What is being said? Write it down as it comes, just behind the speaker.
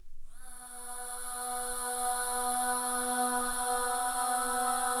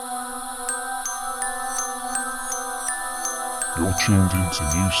You're tuned into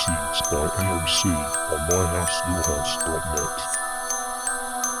New Seeds by AMC on myhouseyourhouse.net.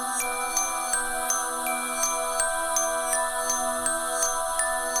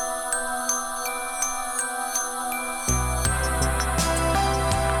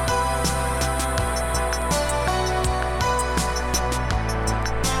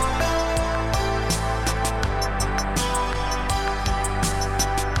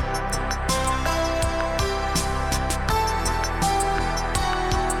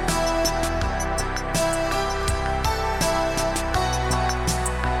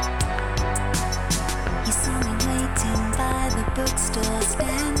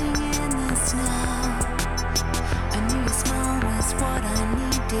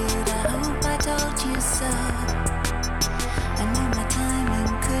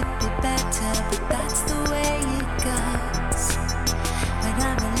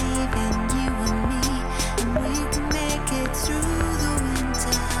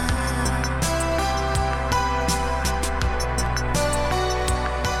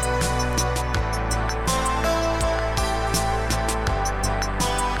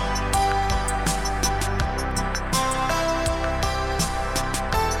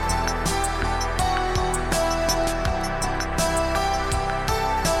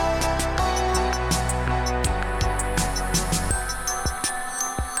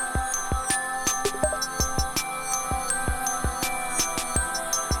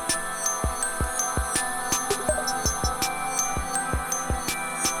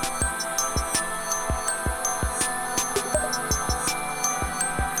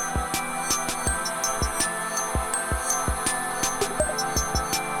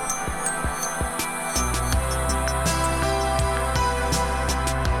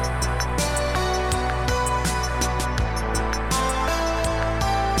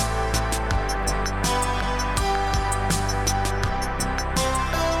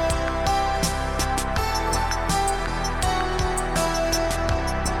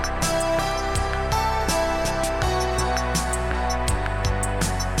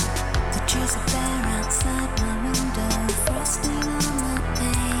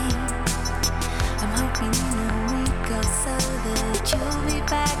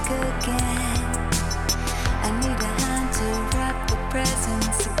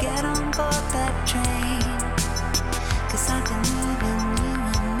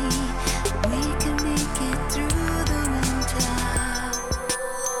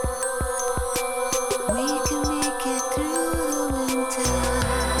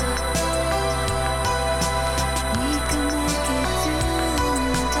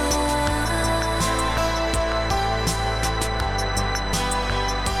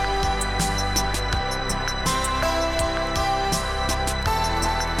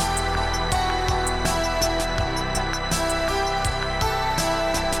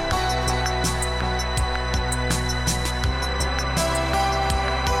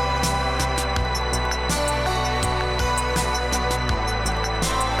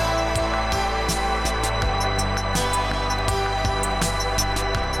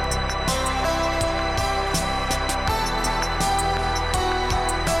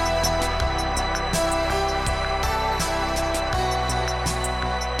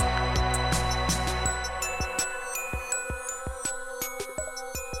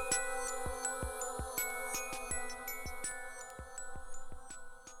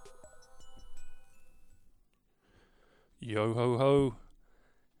 Yo ho ho,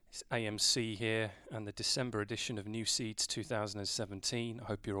 it's AMC here and the December edition of New Seeds 2017. I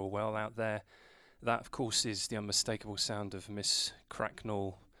hope you're all well out there. That of course is the unmistakable sound of Miss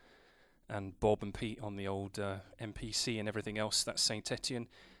Cracknell and Bob and Pete on the old MPC and everything else. That's Saint Etienne,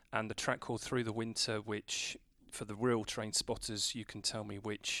 and the track called Through the Winter, which for the real train spotters you can tell me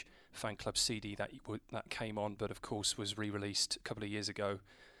which fan club CD that came on, but of course was re-released a couple of years ago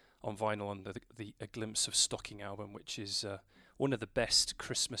on vinyl on the A Glimpse of Stocking album, which is one of the best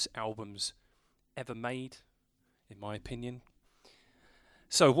Christmas albums ever made, in my opinion.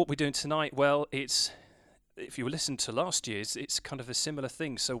 So what we're doing tonight, well, it's, if you listen to last year's, it's kind of a similar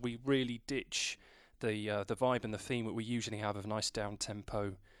thing. So we really ditch the vibe and the theme that we usually have of nice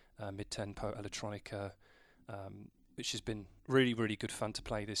down-tempo, mid-tempo electronica, which has been really, really good fun to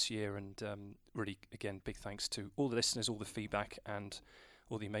play this year. And really, again, big thanks to all the listeners, all the feedback, and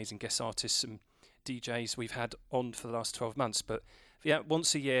all the amazing guest artists and DJs we've had on for the last 12 months. But yeah,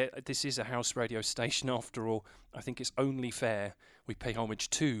 once a year, this is a house radio station after all. I think it's only fair we pay homage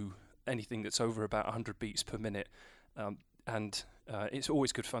to anything that's over about 100 beats per minute. And it's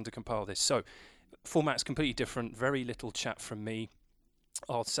always good fun to compile this. So, format's completely different, very little chat from me.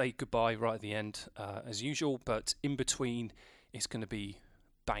 I'll say goodbye right at the end, as usual, but in between it's going to be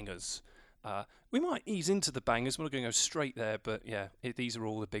bangers. We might ease into the bangers. We're not going to go straight there, but yeah, these are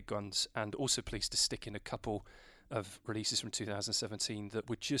all the big ones. And also pleased to stick in a couple of releases from 2017 that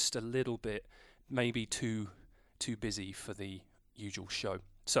were just a little bit maybe too busy for the usual show.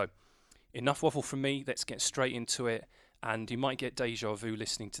 So enough waffle from me. Let's get straight into it. And you might get deja vu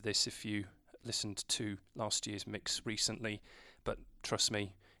listening to this if you listened to last year's mix recently. But trust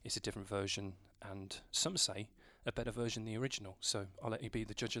me, it's a different version. And some say a better version than the original. So I'll let you be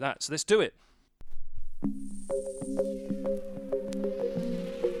the judge of that. So let's do it.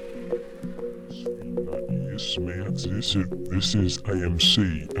 Yes, man, this is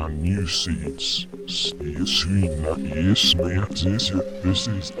AMC and New Seeds. Yes, man, this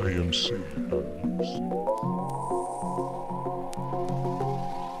is AMC and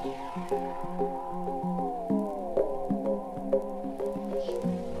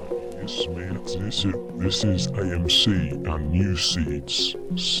New Seeds. This is AMC and New Seeds.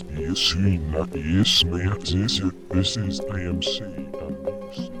 Yes, man, this is AMC and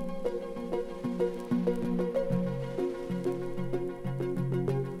New Seeds.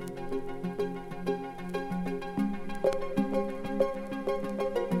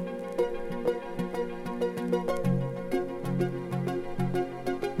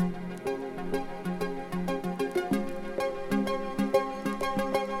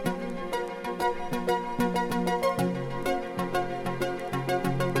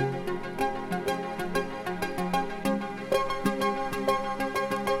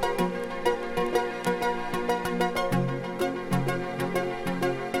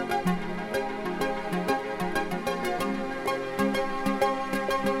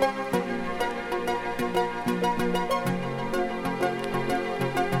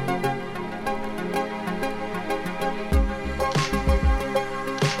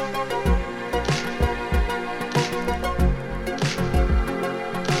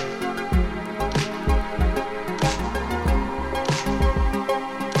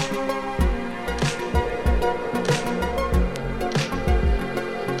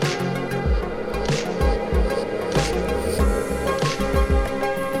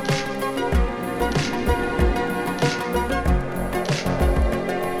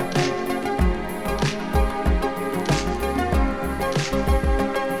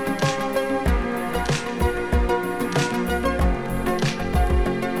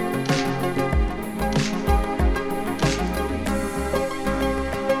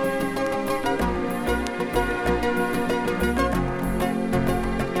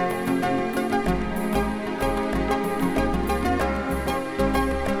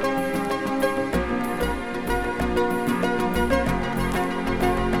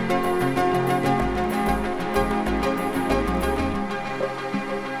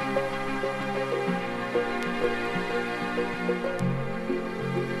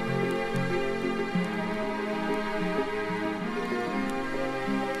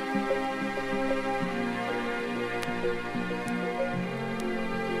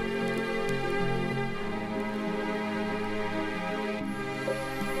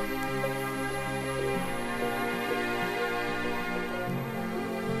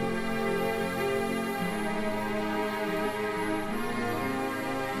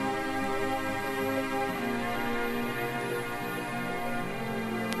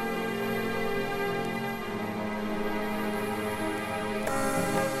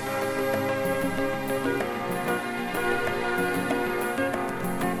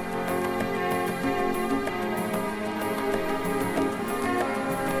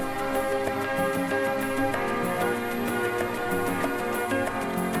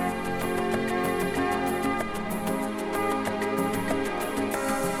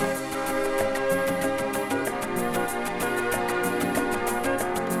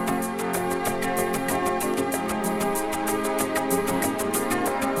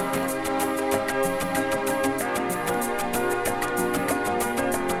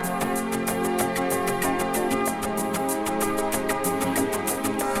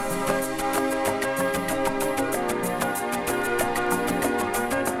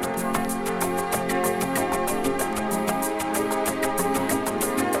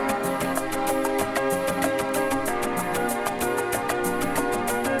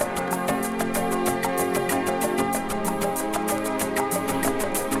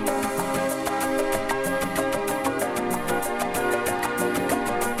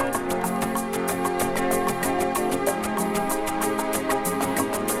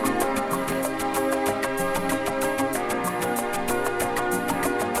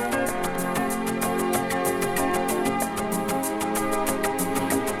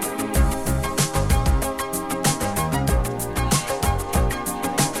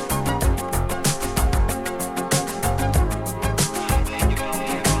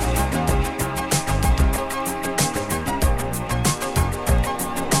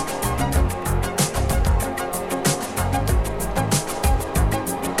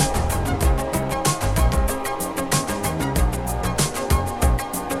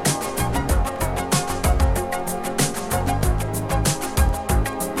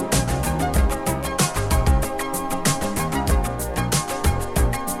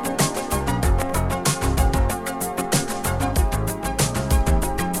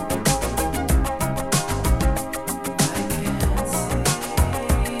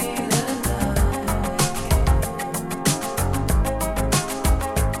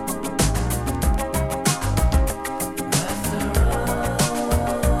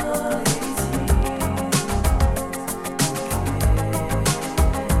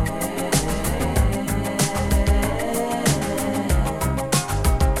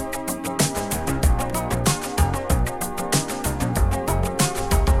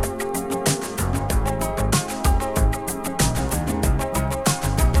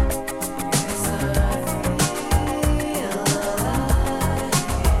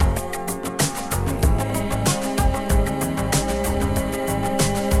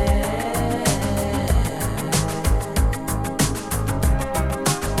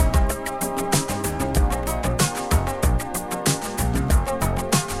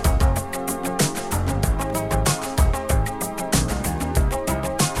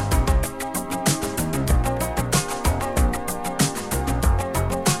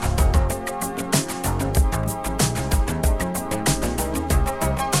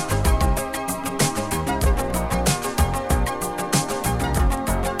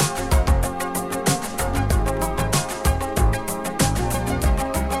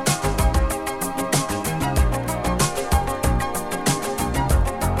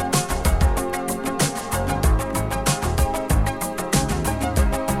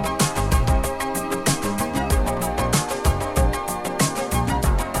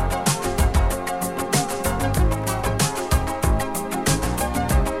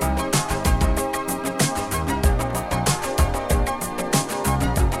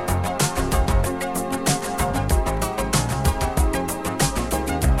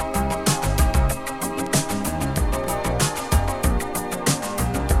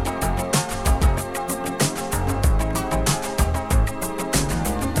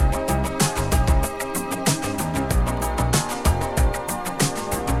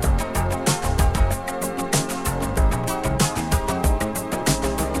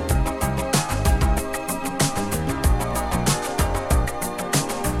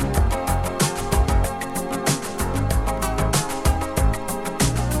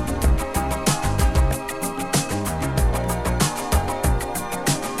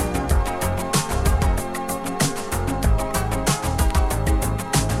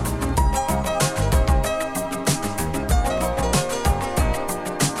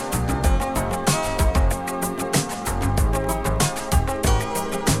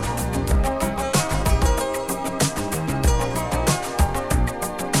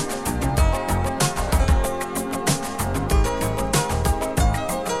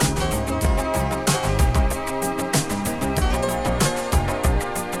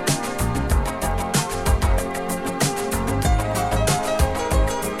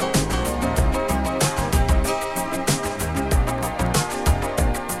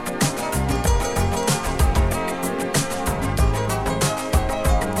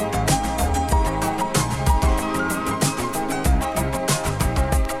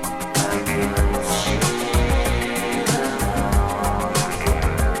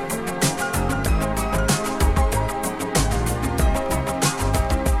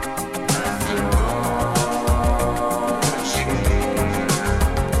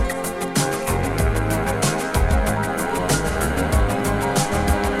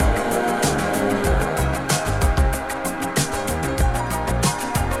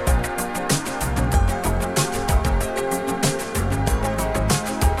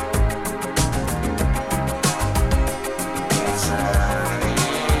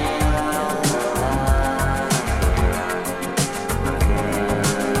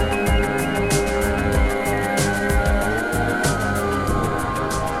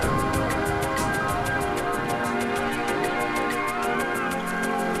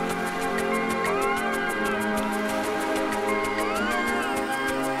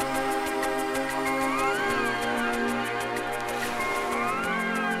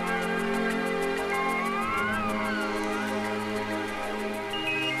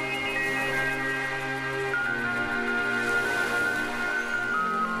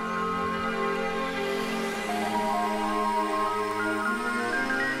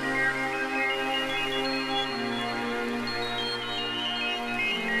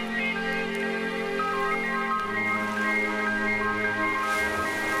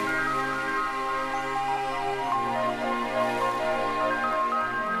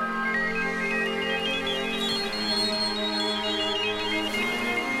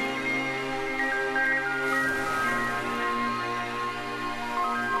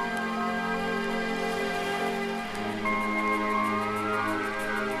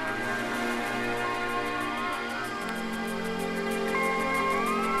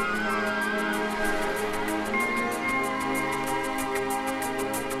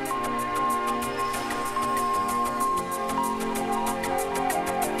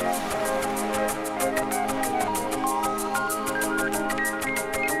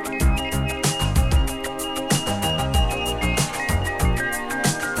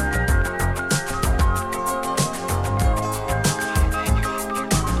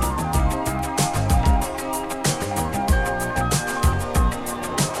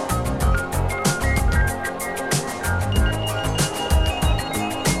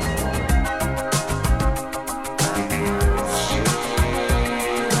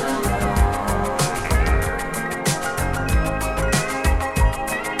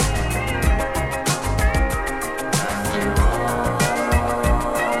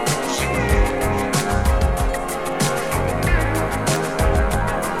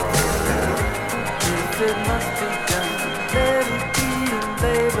 it must be done, let it be a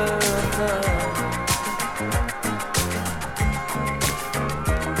labor of love.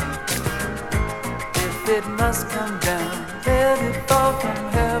 If it must come down, let it fall from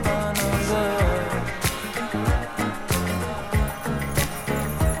heaven above.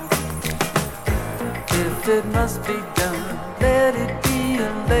 If it must be done, let it be a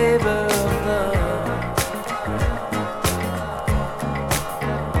labor of love.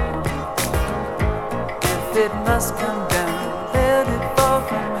 If it must come down, let it fall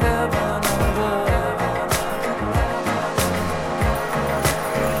from heaven above.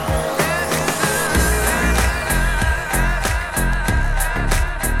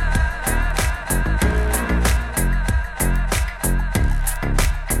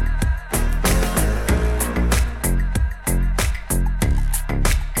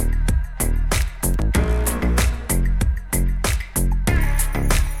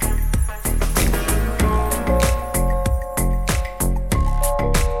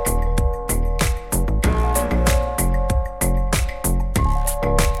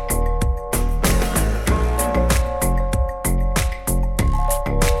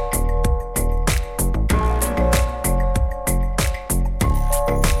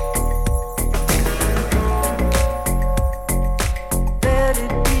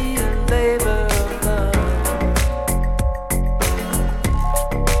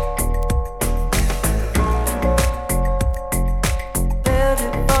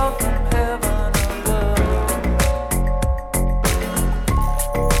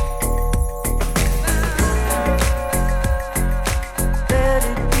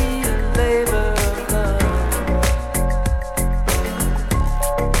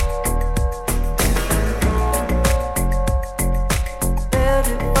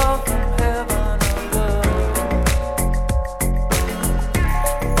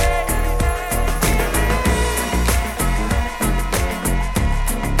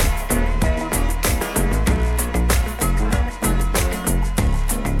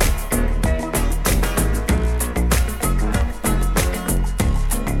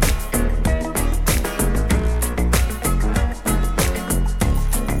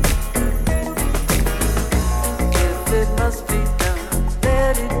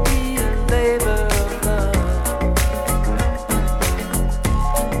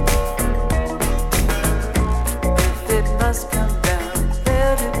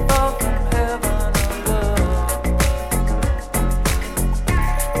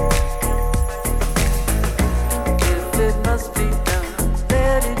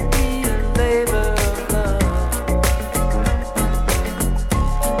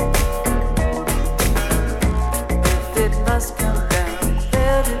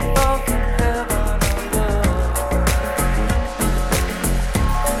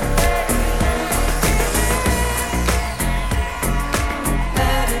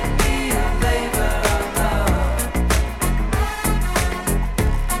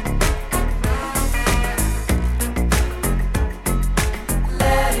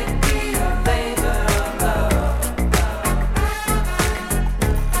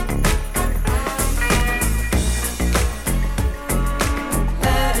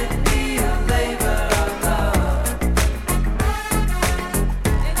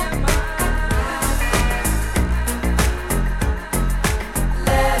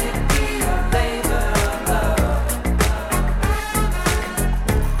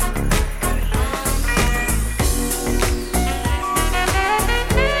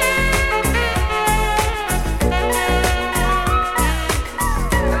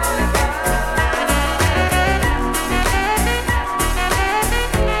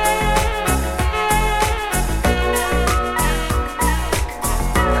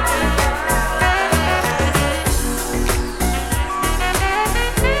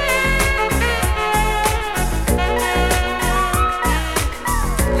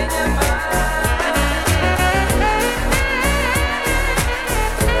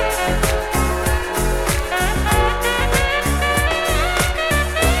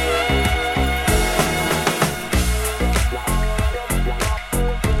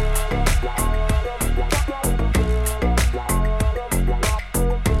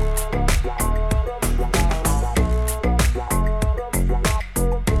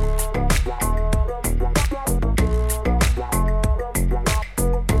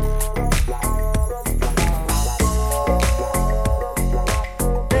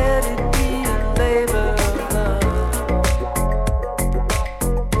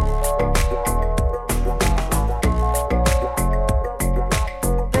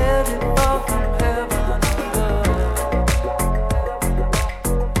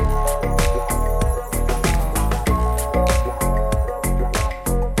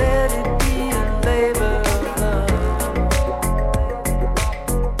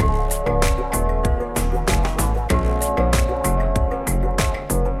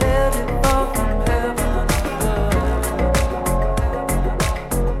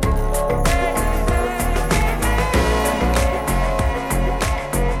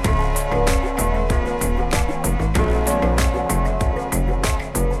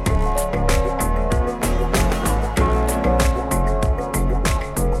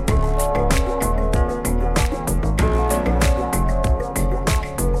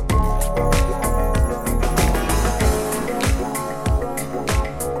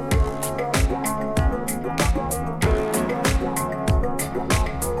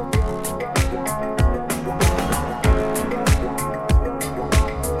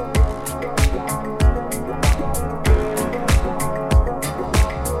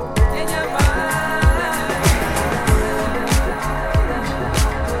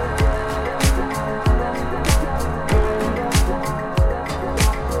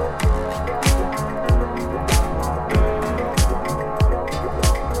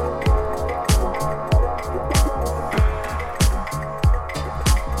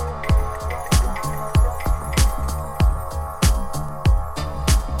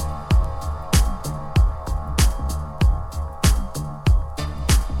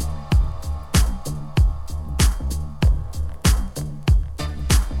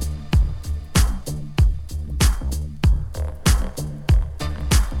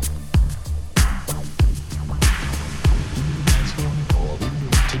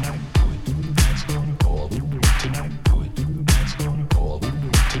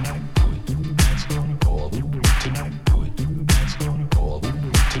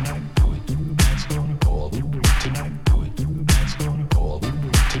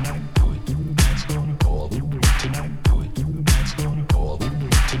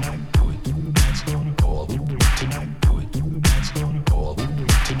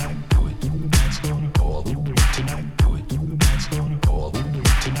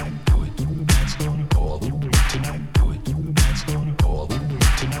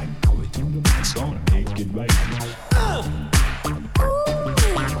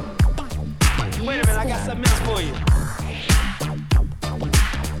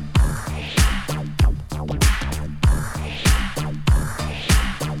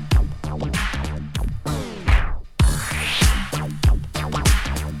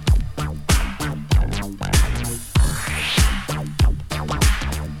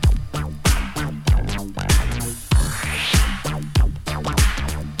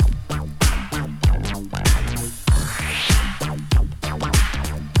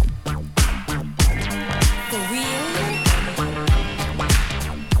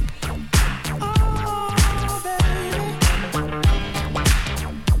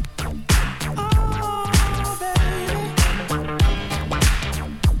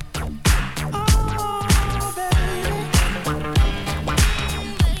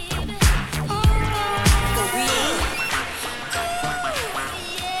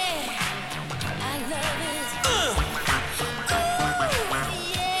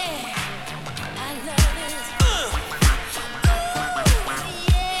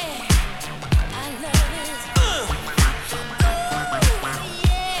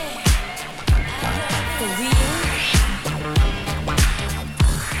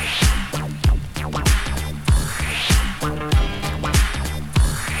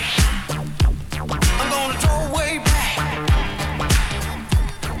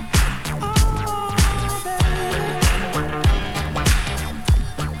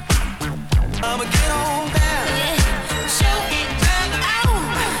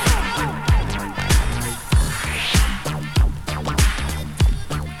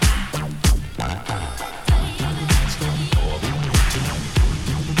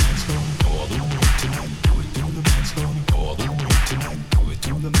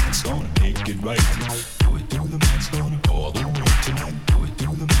 max, gonna make it right. Do it through the max, gonna all the way tonight. Do it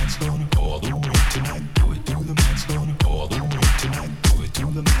through the max, gonna all the way tonight. Do it through the max, gonna all the way tonight. Do it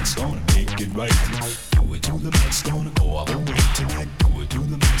through the max, gonna make it right. Do it through the max, gonna all the way tonight. Do it through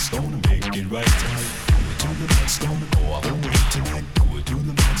the max, gonna make it right. Do it through the max, gonna all the way tonight. Do it through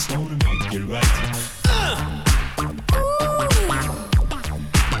the max, gonna make it right.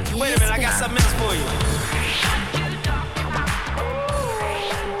 Wait a minute, I got something else for you.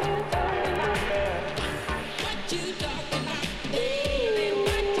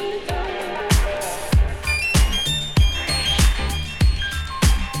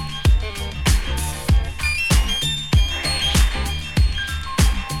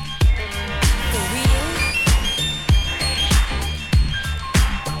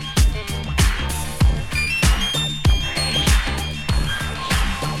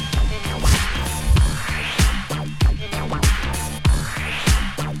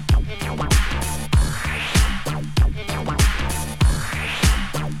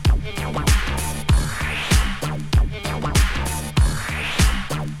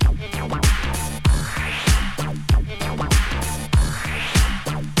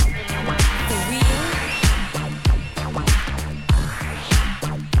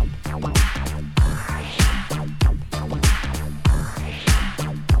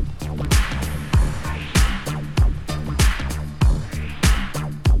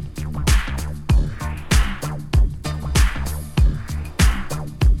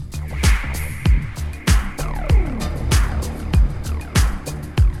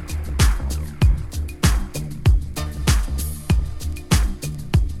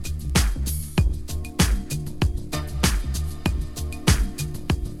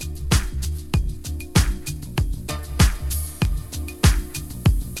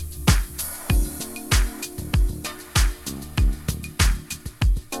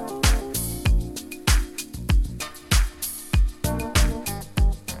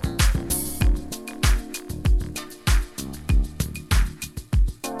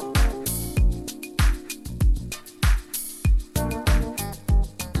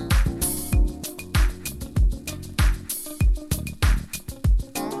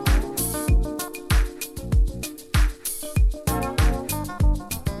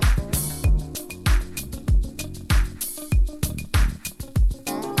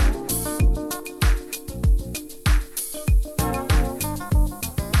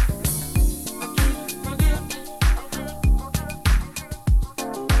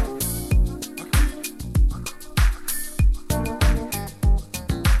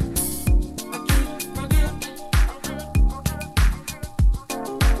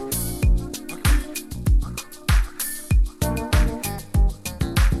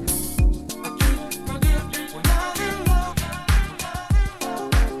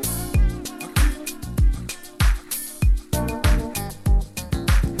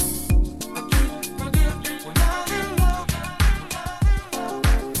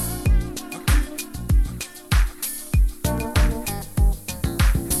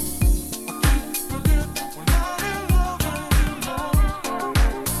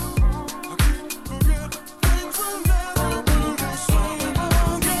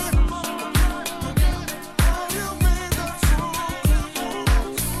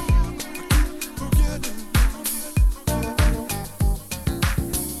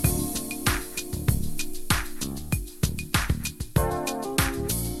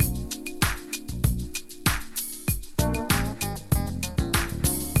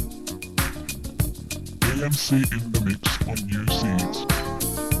 AMC in the mix on New Seeds.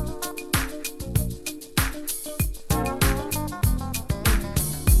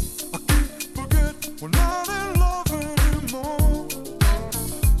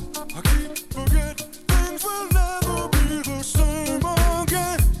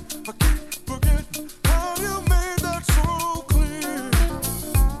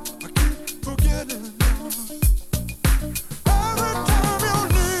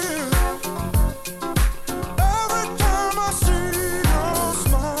 Every time I see you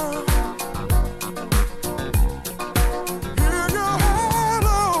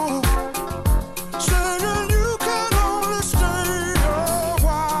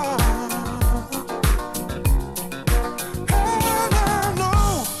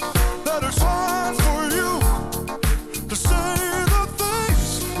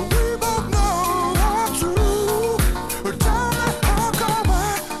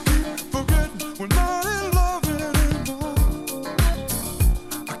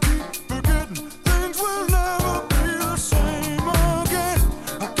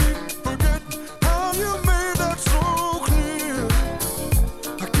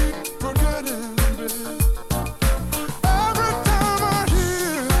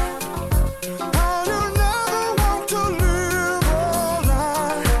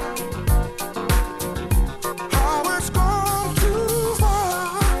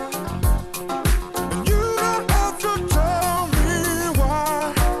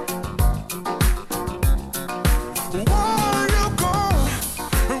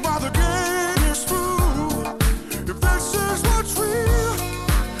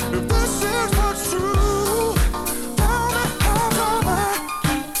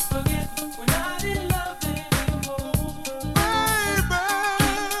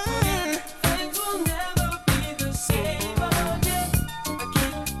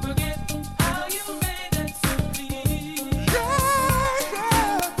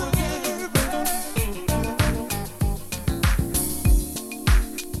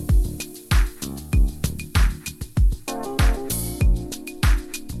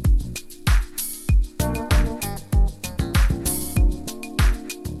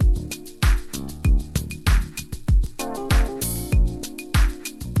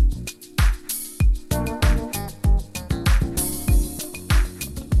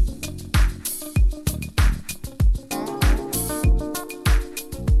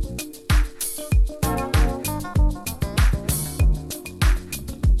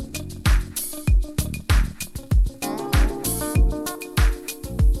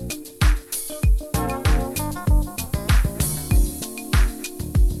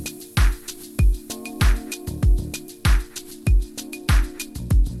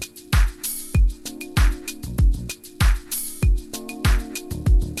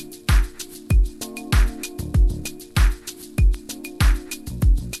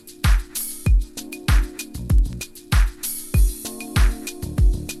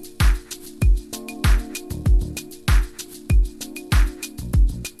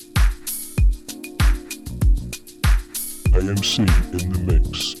AMC in the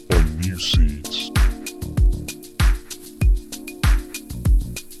mix on New Seeds.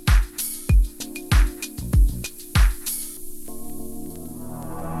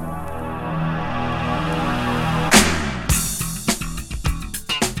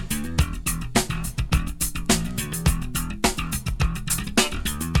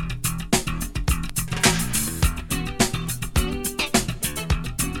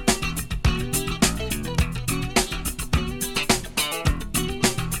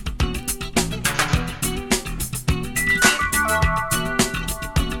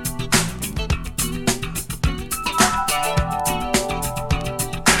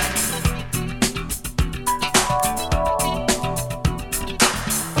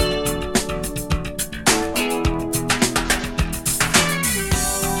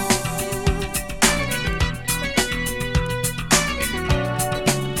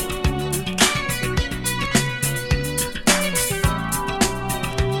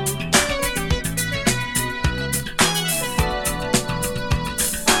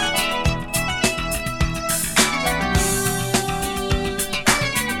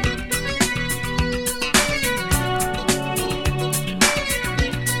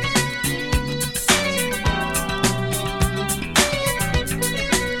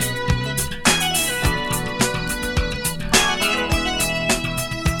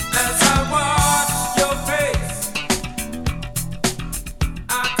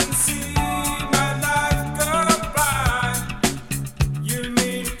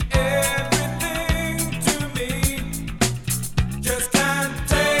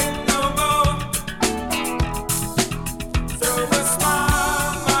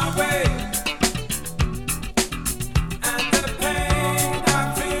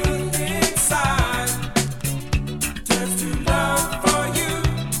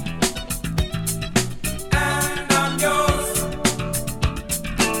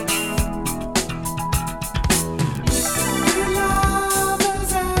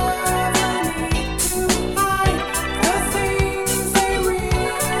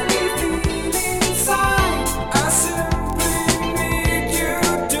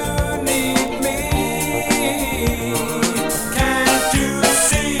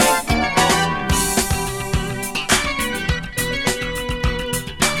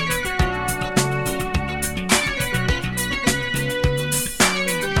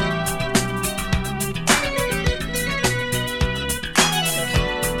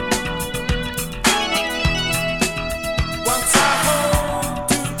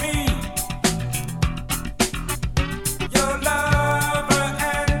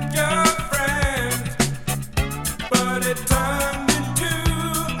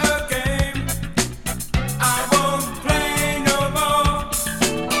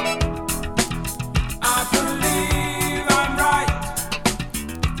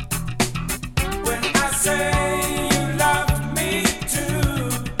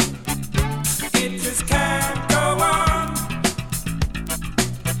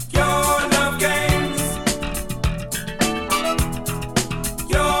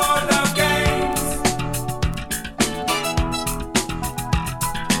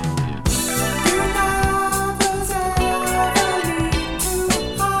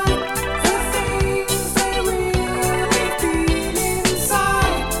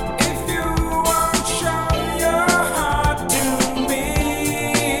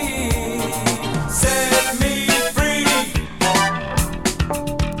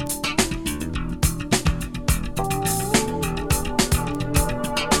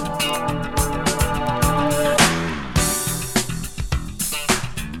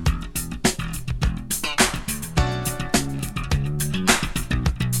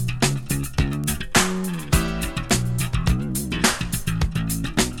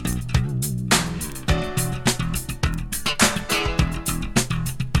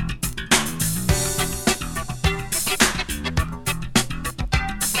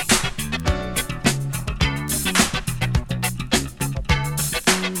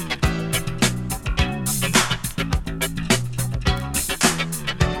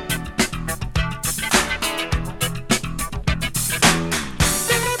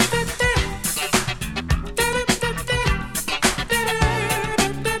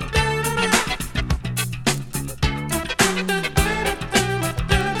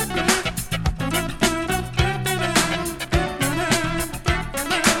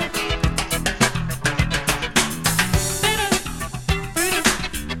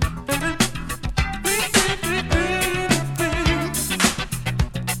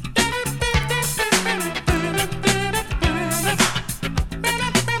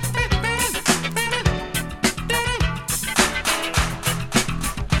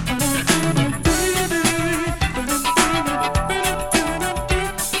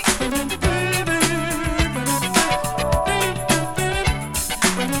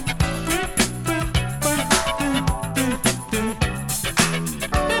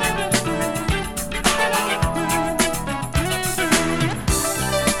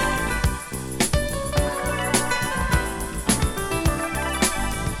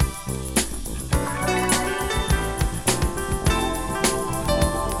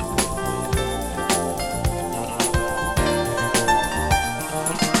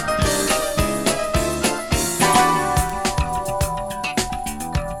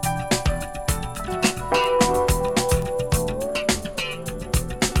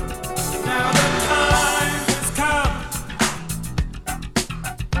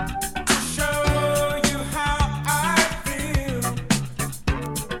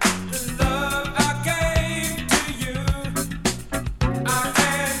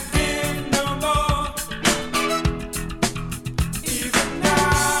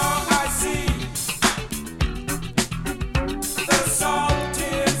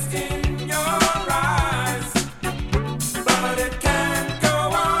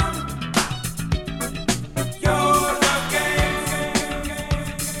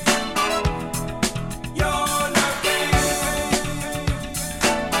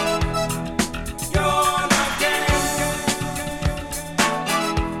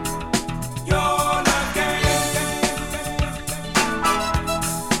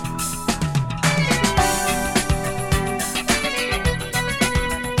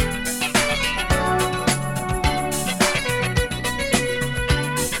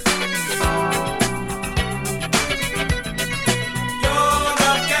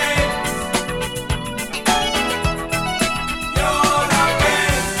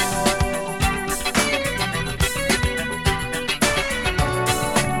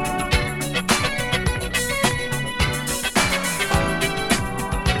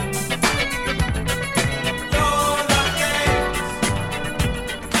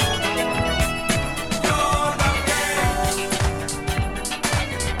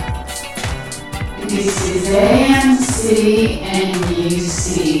 AMC and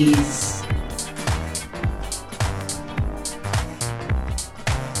UCs.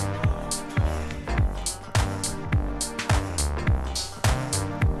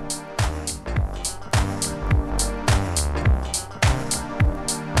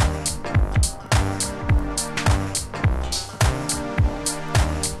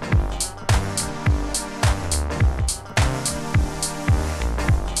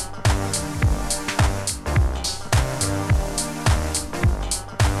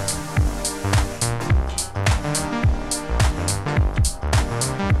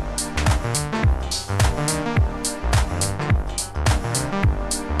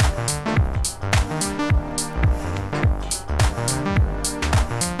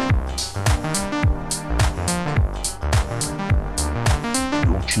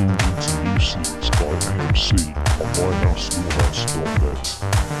 You're tuned into New Seeds by AMC on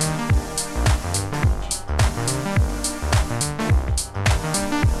myhouseyourhouse.net.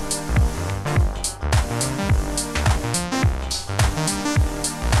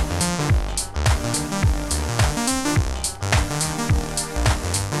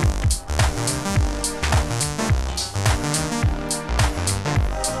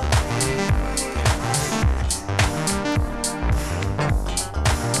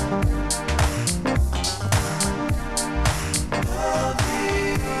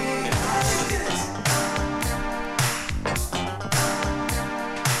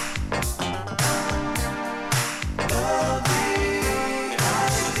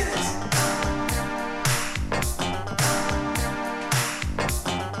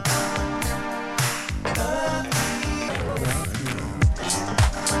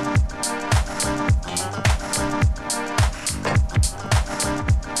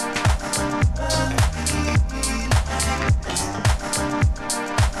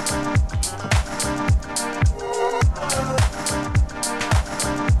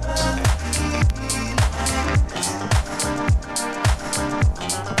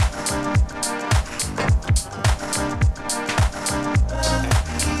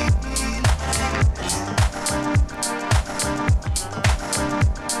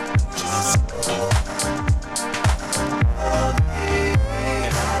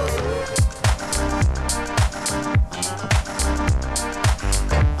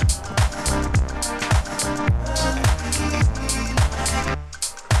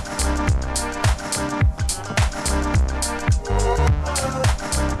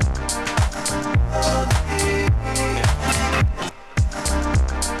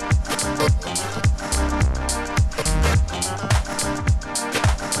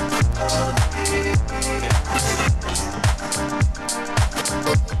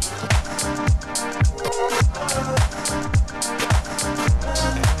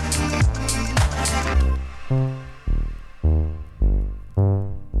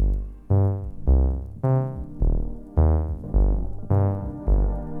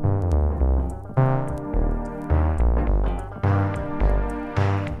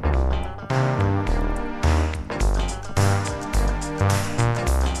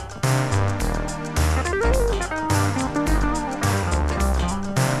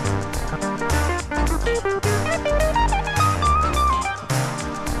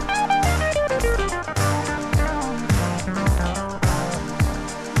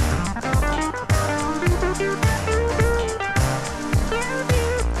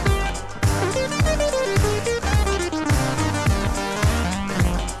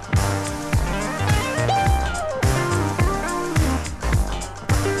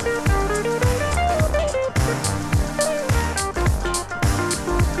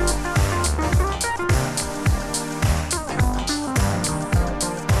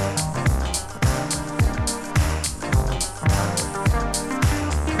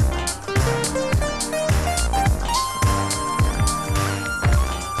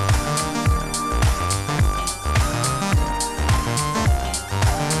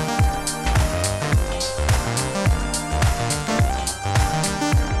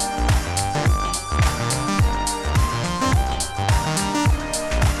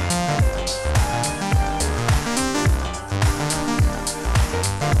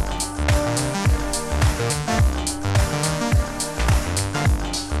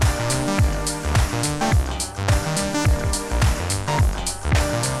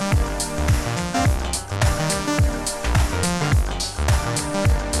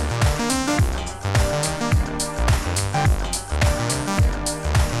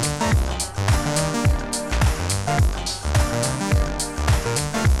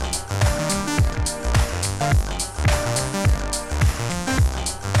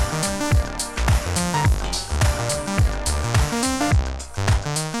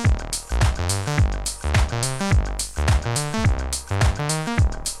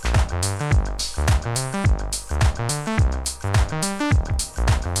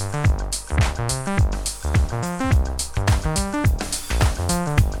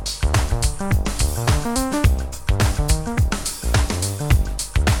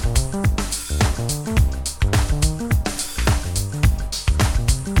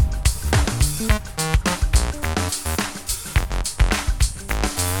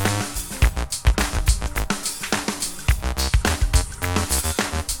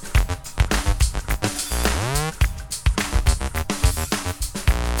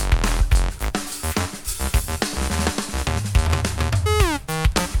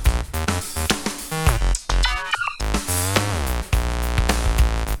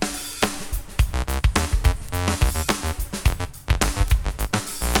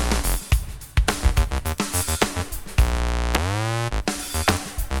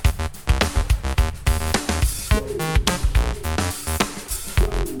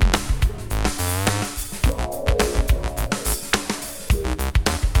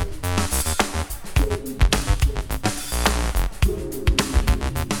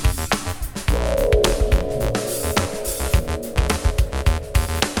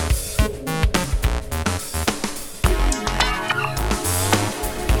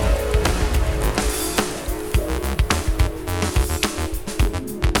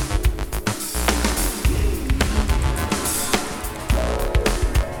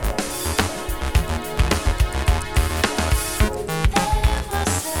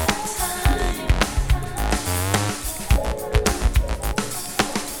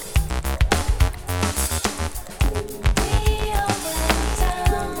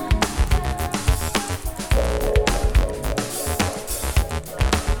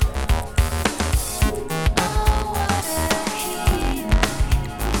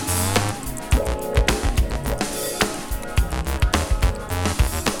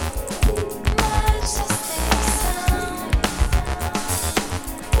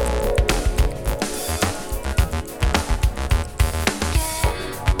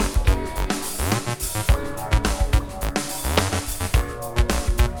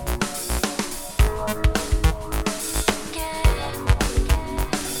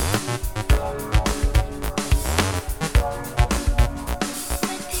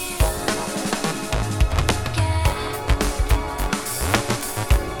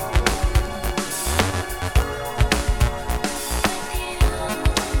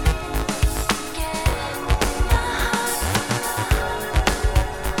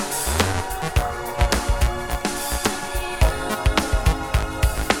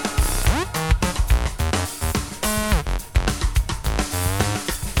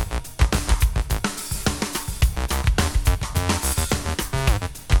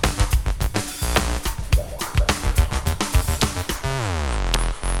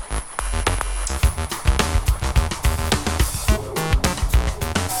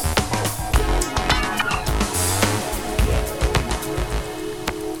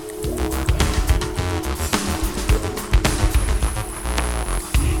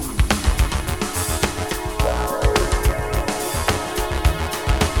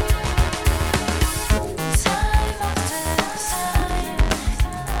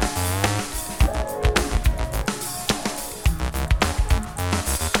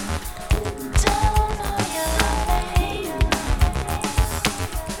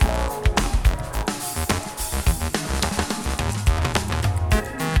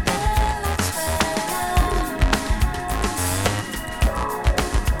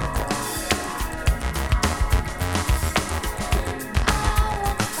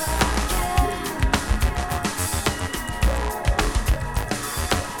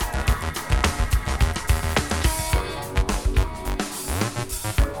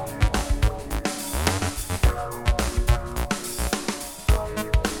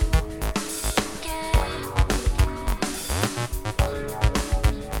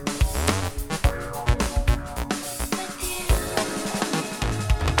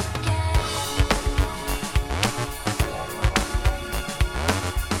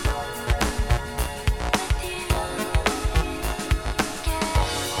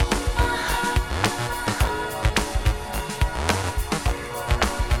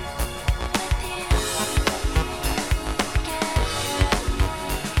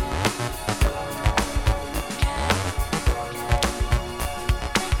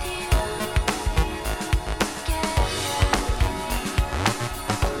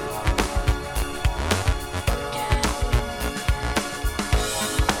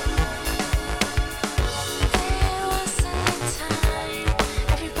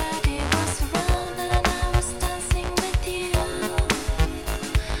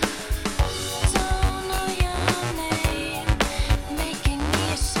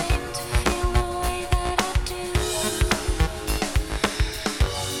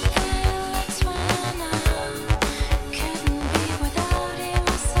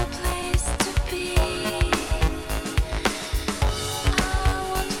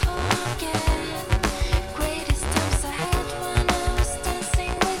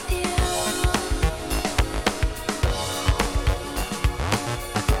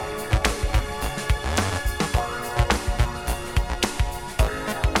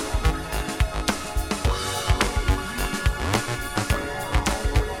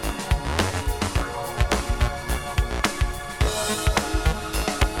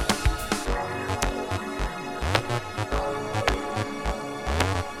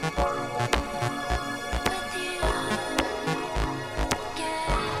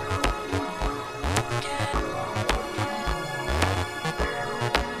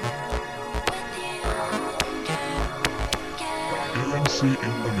 AMC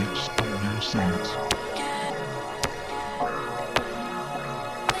in the mix on New Seeds.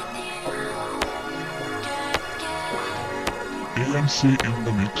 AMC in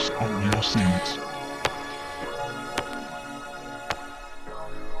the mix on New Seeds.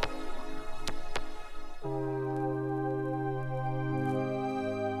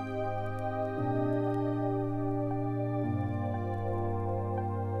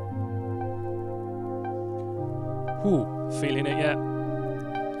 Ooh, feeling it yet?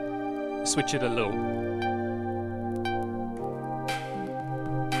 Switch it a little.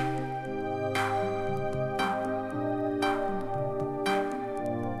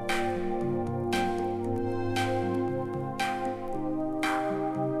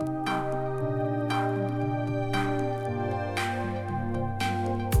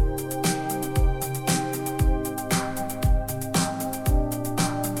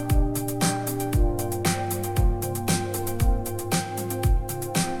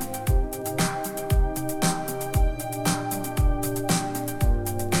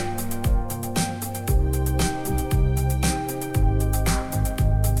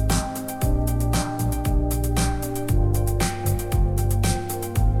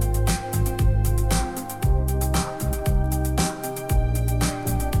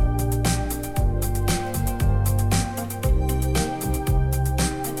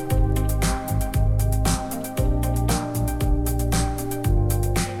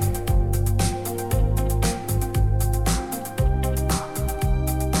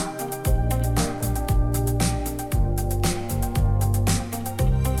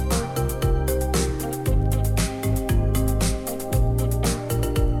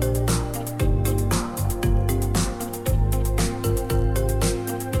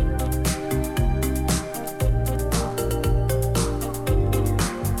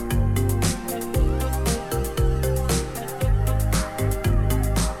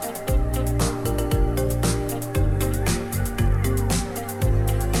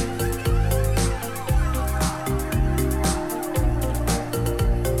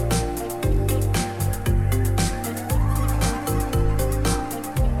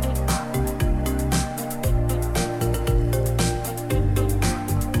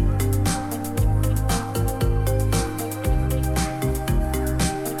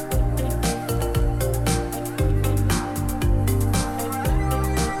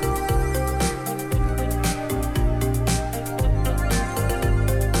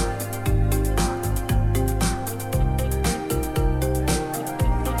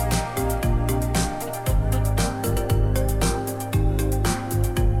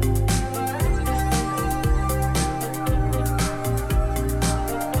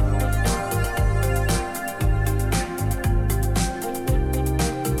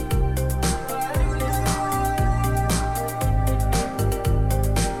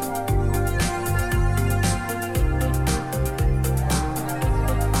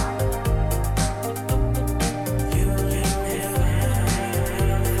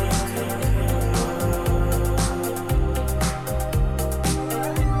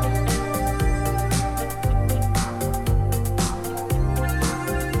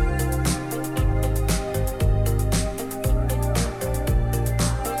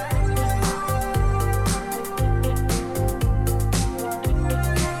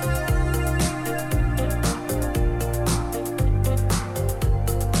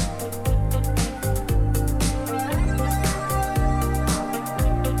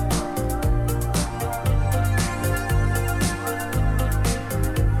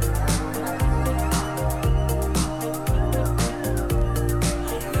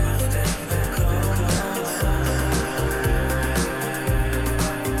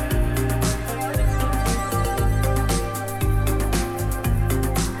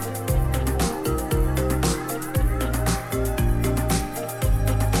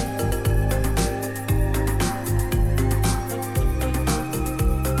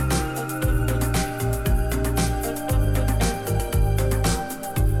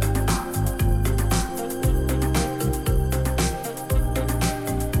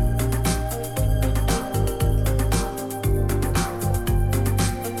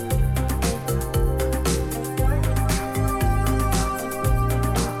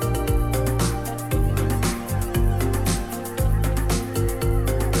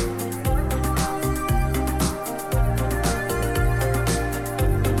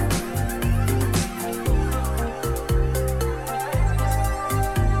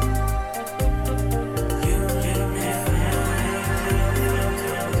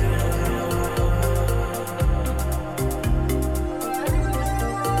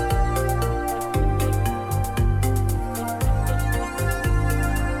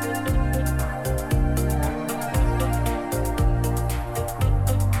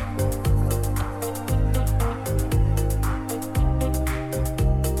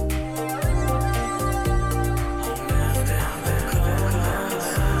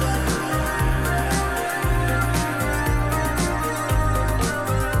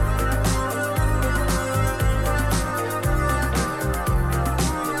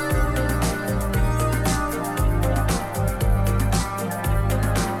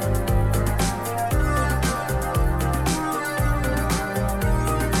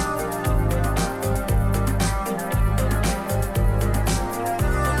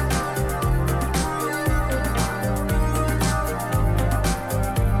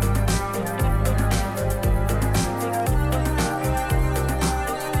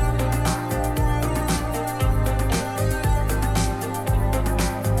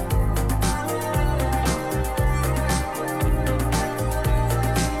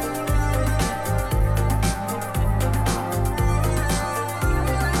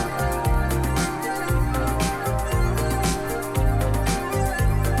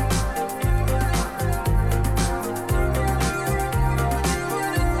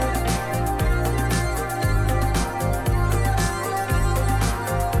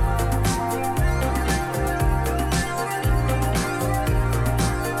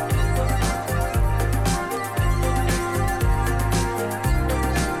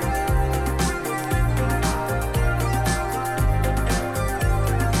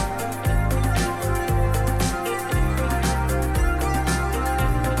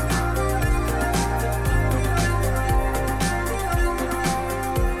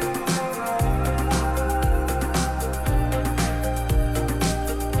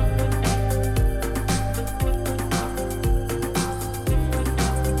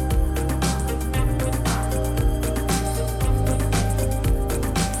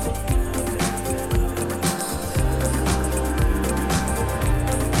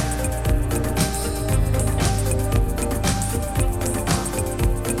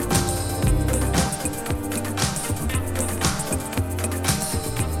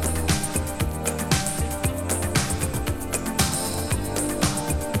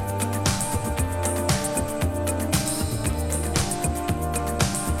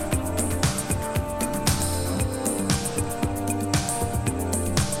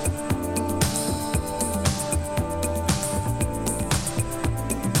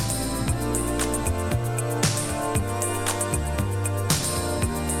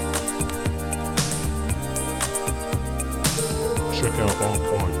 Check out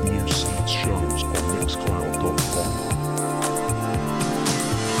archive New Seeds shows on mixcloud.com.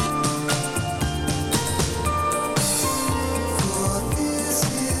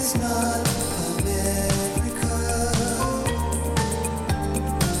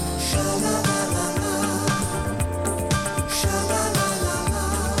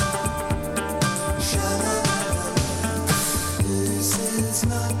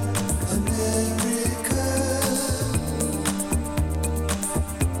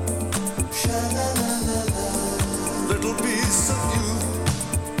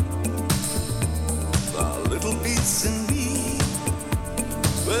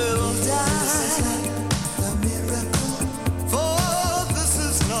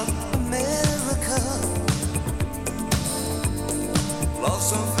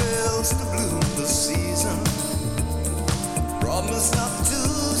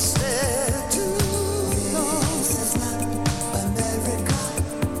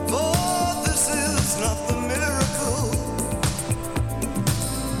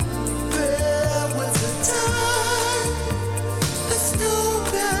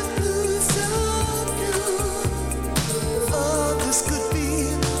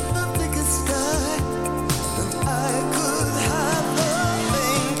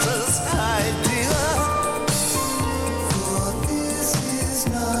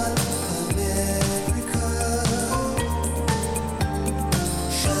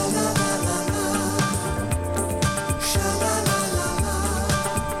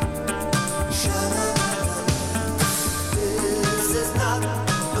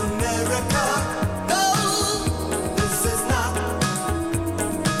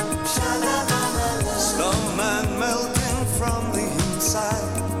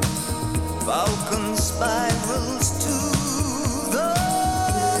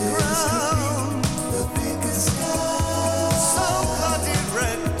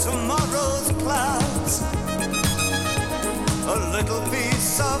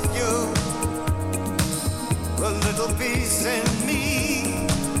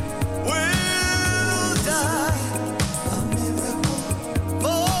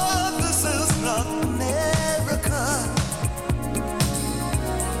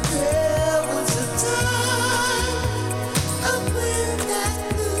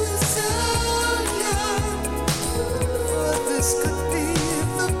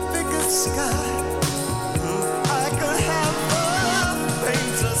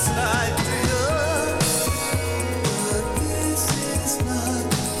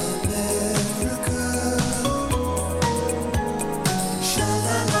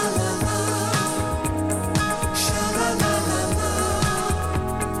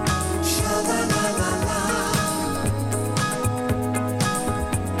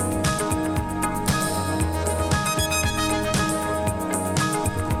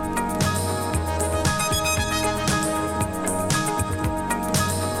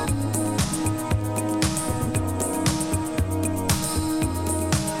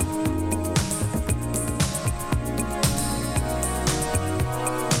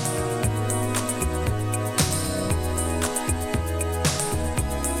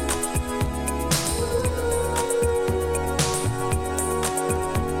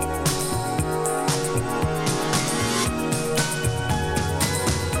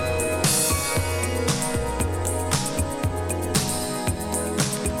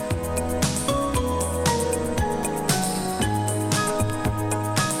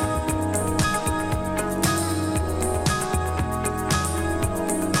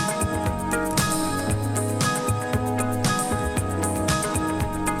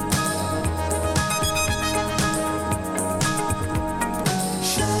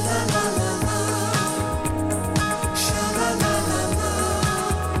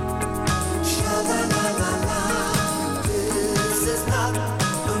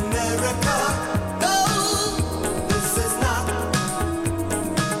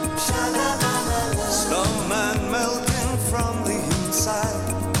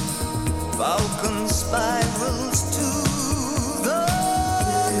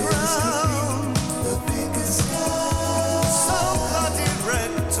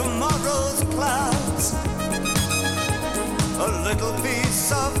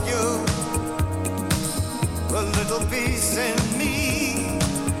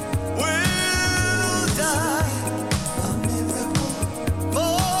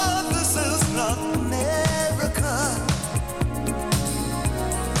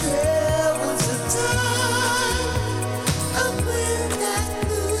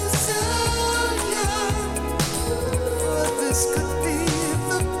 This could be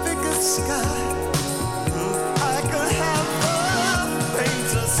the biggest sky. I could have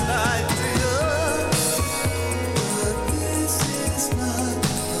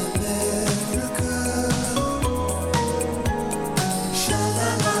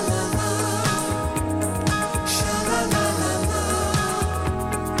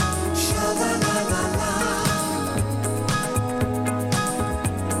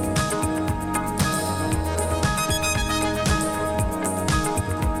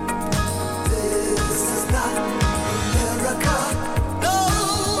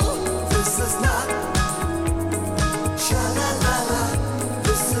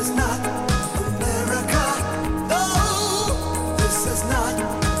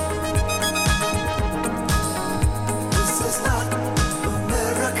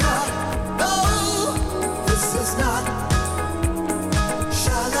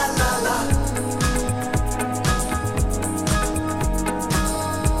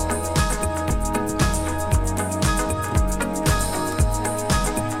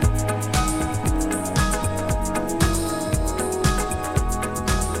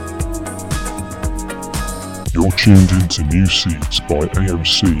tuned into New Seeds by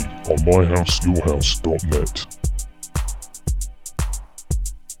AMC on myhouseyourhouse.net.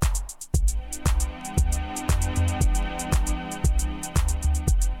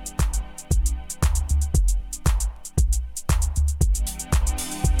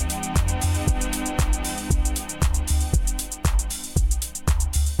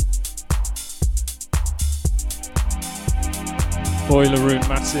 Boiler Room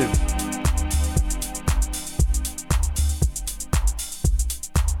Massive.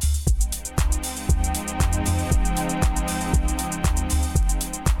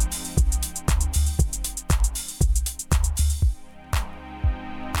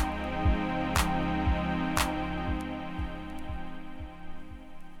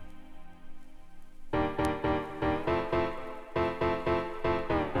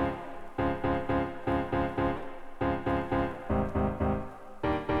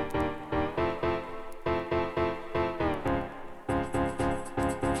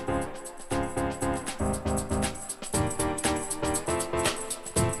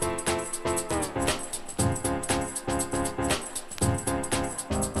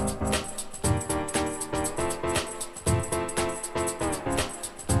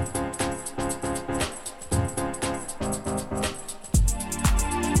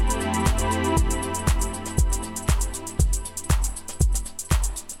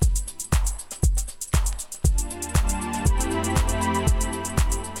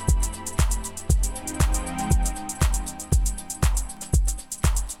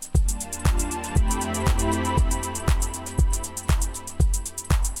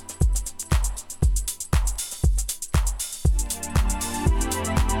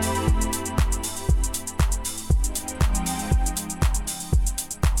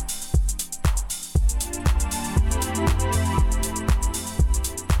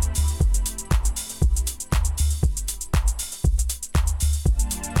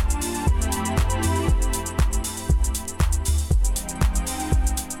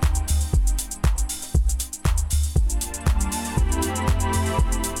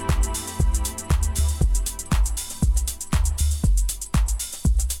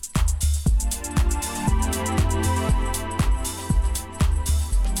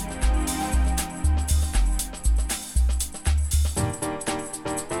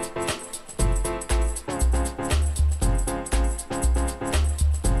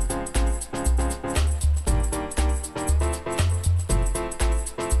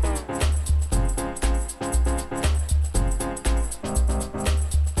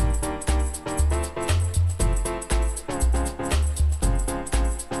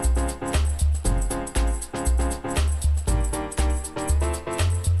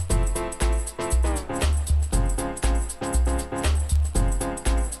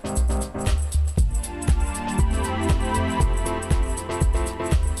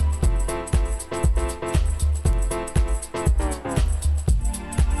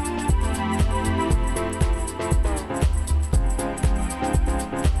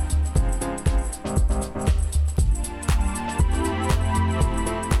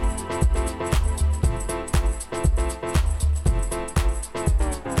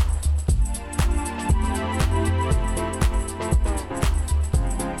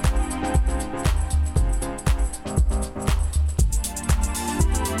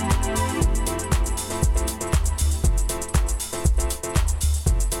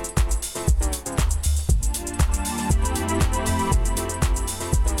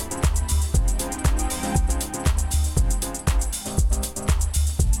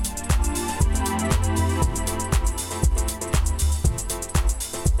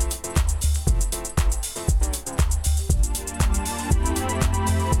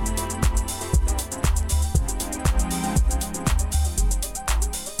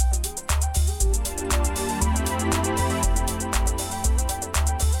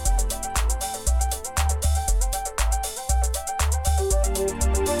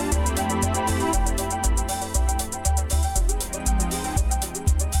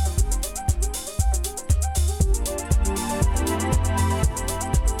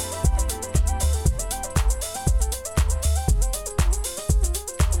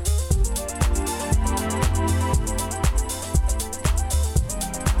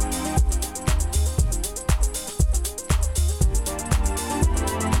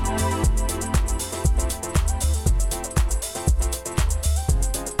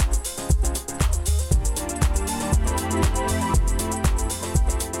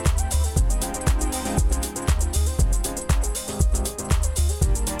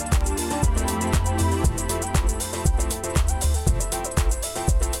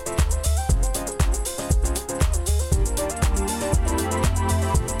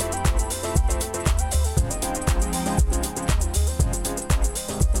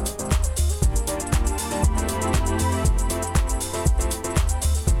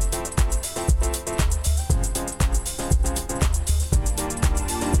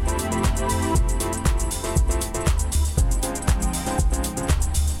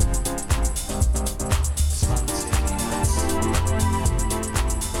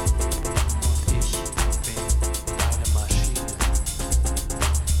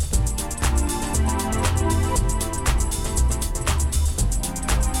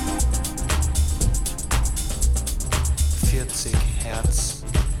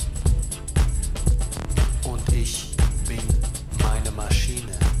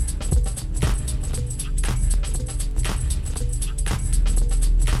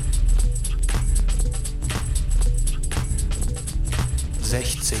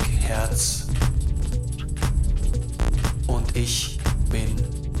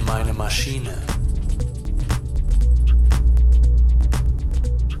 meine Maschine.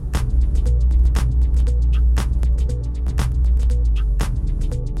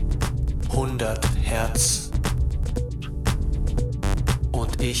 Hertz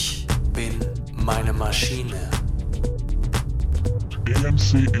und ich bin meine Maschine.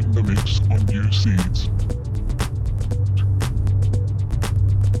 AMC in the mix on New Seeds.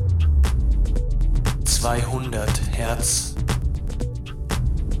 200 Hertz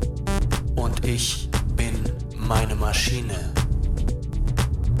und ich bin meine Maschine.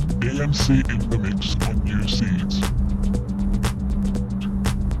 AMC in the mix on New Seeds.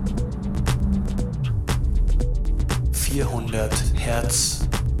 400 Hertz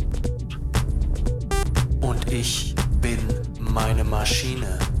und ich bin meine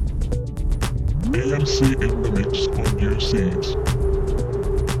Maschine. AMC in the mix on New Seeds.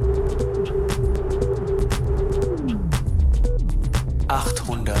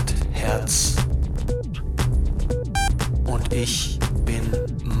 800 Hertz und ich bin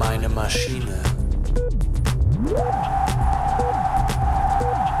meine Maschine.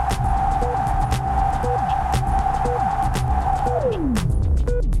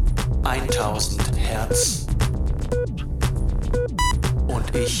 1000 Hertz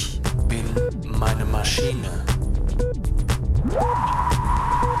und ich bin meine Maschine.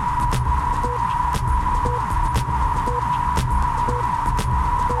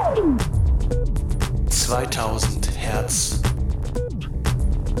 2000 Hertz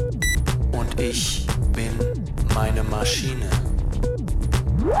und ich bin meine Maschine.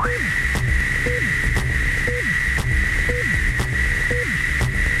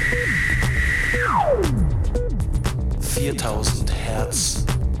 4000 Hertz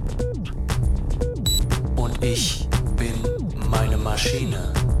und ich bin meine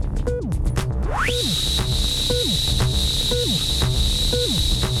Maschine.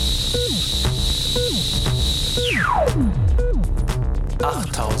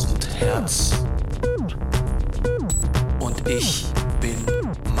 8000 Hertz und ich bin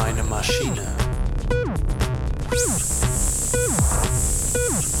meine Maschine.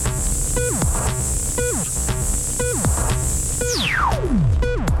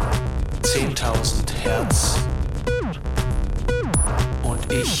 10.000 Hertz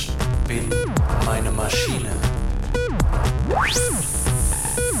und ich bin meine Maschine.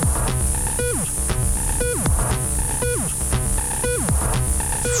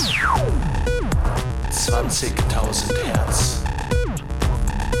 20.000 Hertz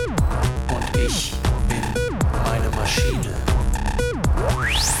und ich bin meine Maschine.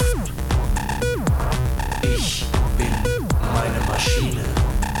 Ich bin meine Maschine.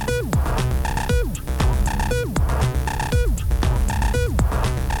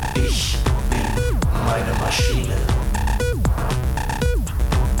 Ich bin meine Maschine.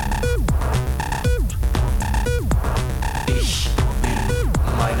 Ich bin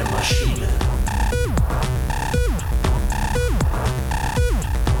meine Maschine.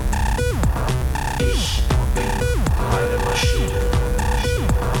 Ich bin meine Maschine.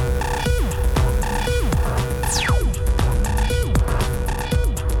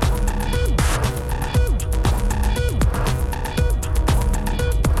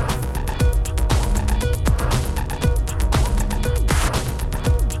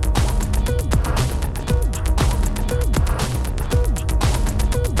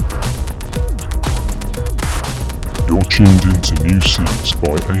 You're tuned into New Seeds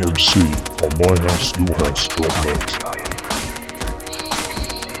by AMC on myhouseyourhouse.net.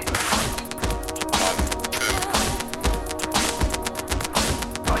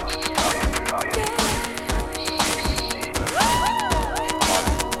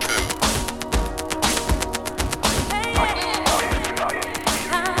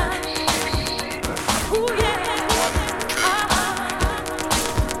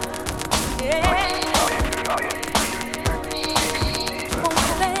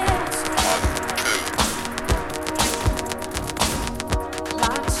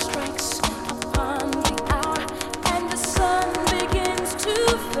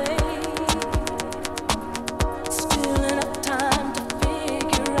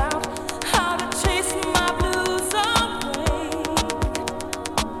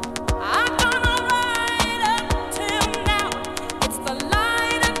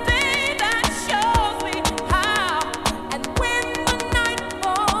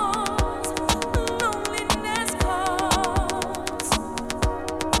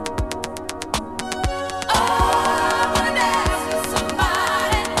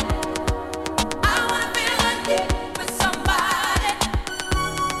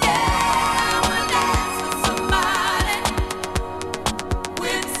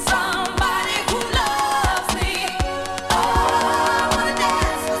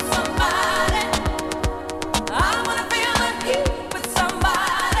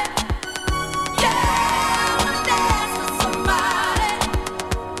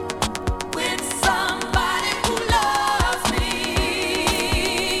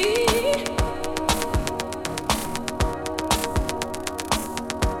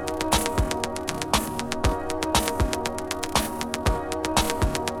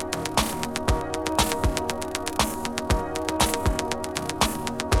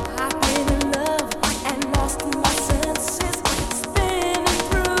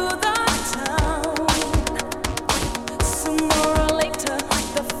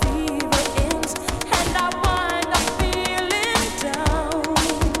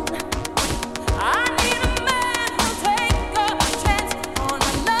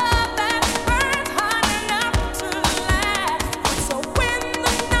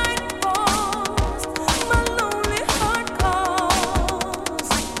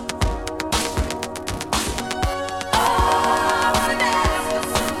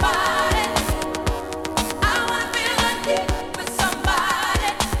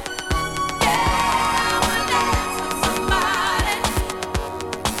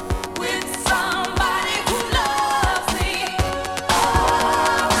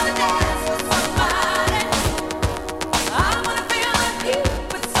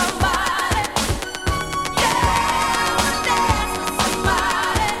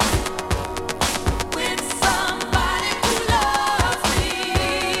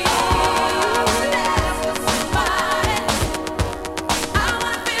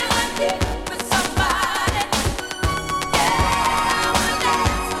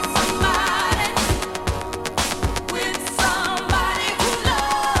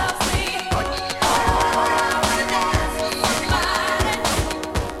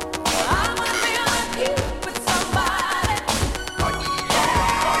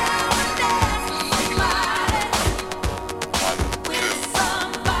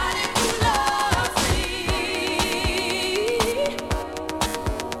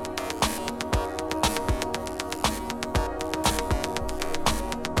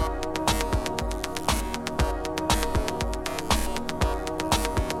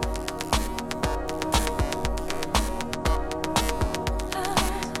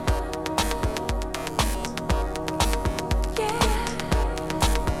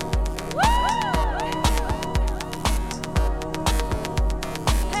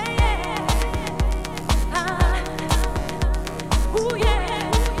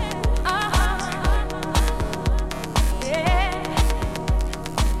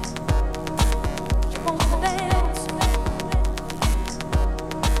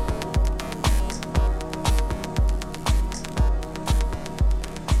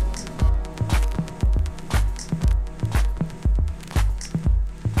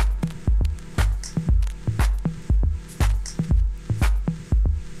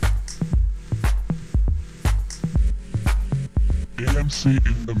 AMC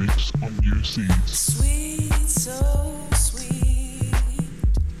in the mix on New Seeds. Sweet, so sweet.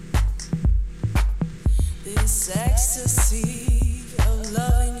 This ecstasy of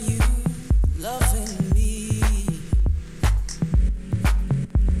loving you, loving me.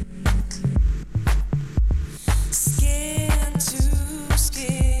 Skin to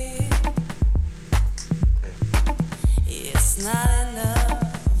skin. It's not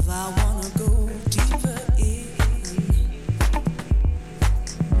enough. I wanna go deeper in.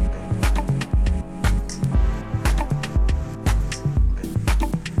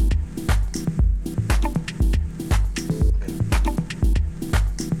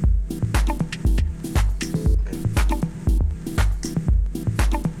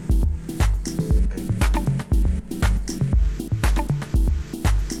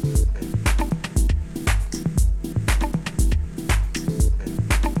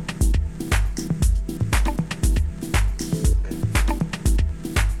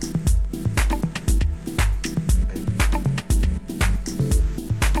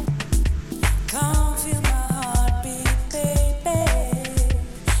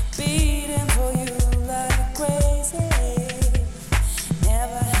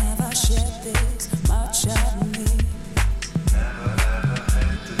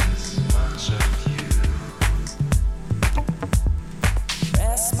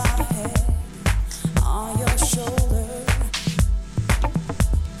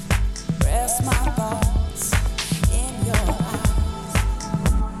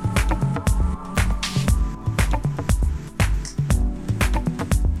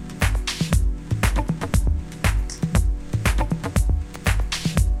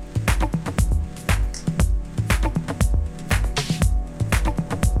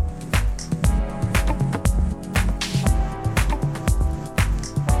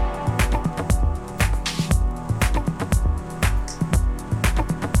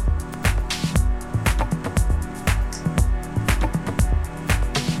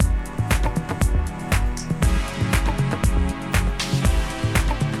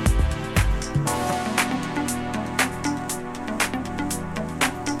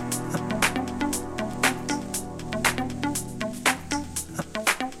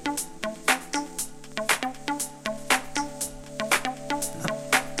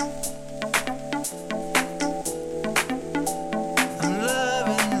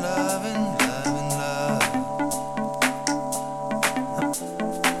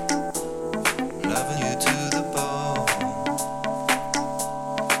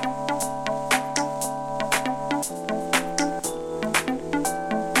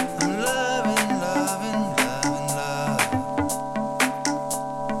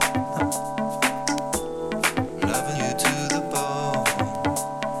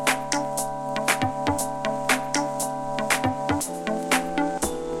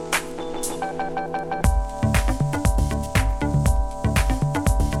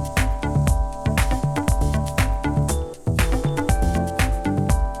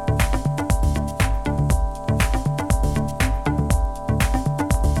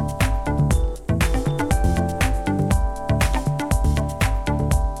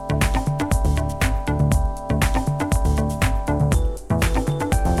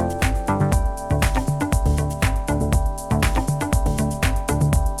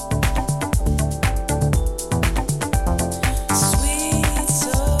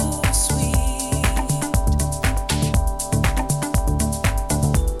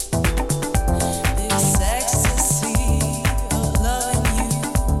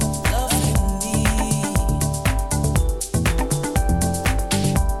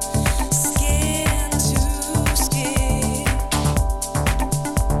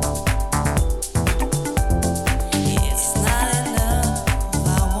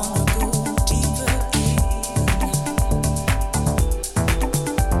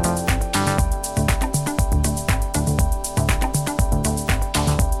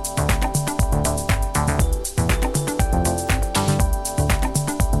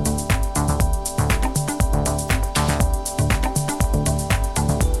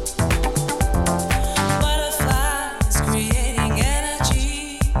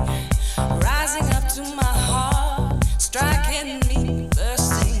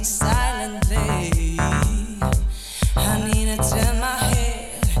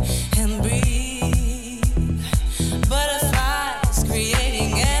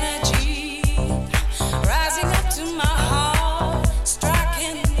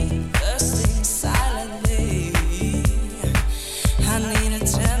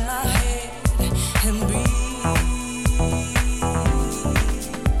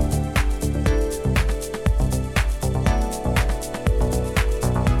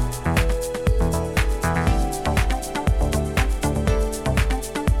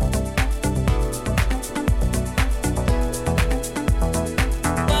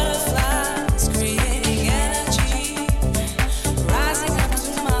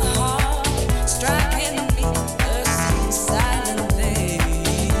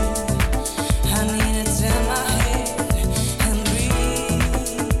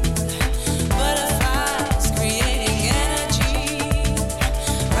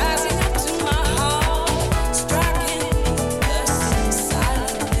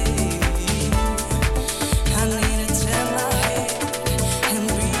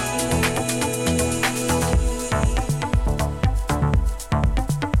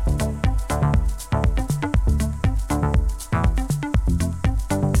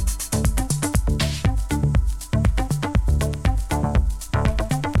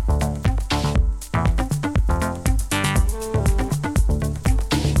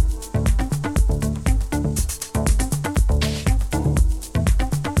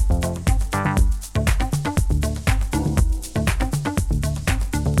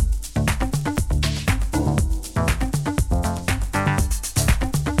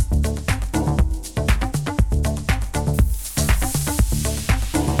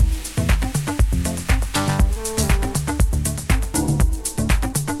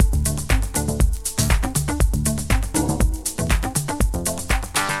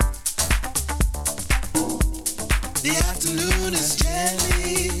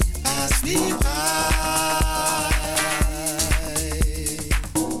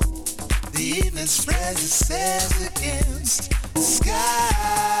 stares against the sky,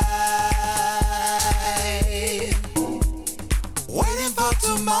 waiting for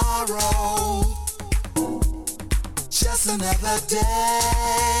tomorrow, just another day.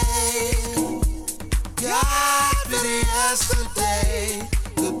 God pity yesterday,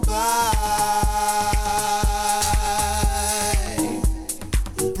 goodbye.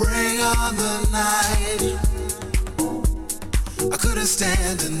 Bring on the night. I couldn't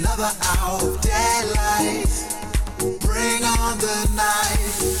stand another hour of daylight. Bring on the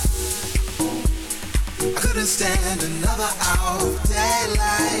night. I couldn't stand another hour of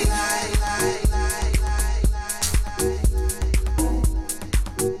daylight.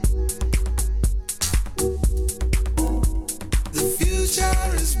 The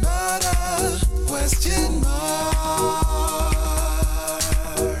future is but a question mark.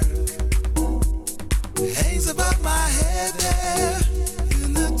 Hangs above my head there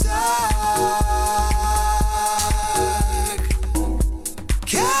in the dark.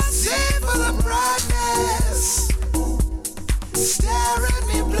 Can't see for the brightness, staring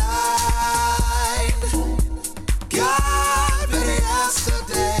me blind. God pity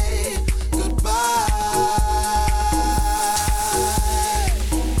yesterday, goodbye.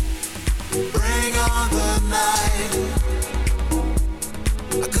 Bring on the night.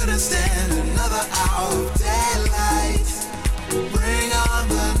 I couldn't stand another hour of daylight. Bring on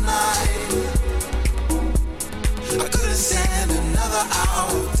the night. I couldn't stand another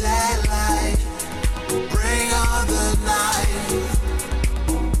hour of daylight. Bring on the night.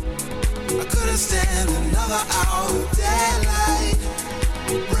 I couldn't stand another hour of daylight.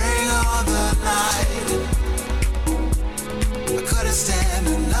 Bring on the night. I couldn't stand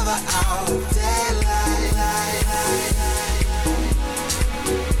another hour of daylight.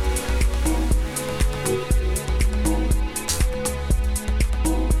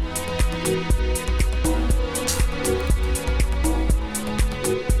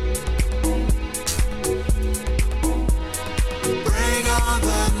 Bring on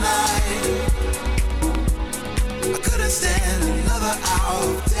the night. I couldn't stand another hour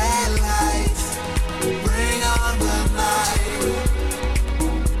of daylight. Bring on the night.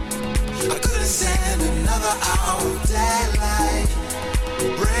 I couldn't stand another hour of daylight.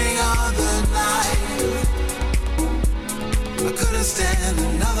 Bring on the night. I couldn't stand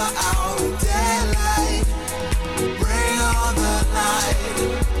another hour of daylight. Bring on the night.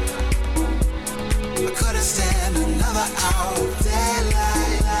 I couldn't stand another hour of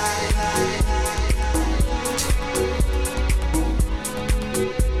daylight.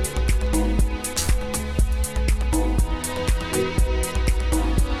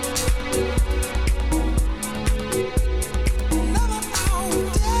 Another hour of daylight. Another hour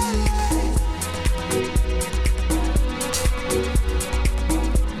of daylight.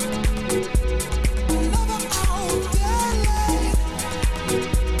 Another hour of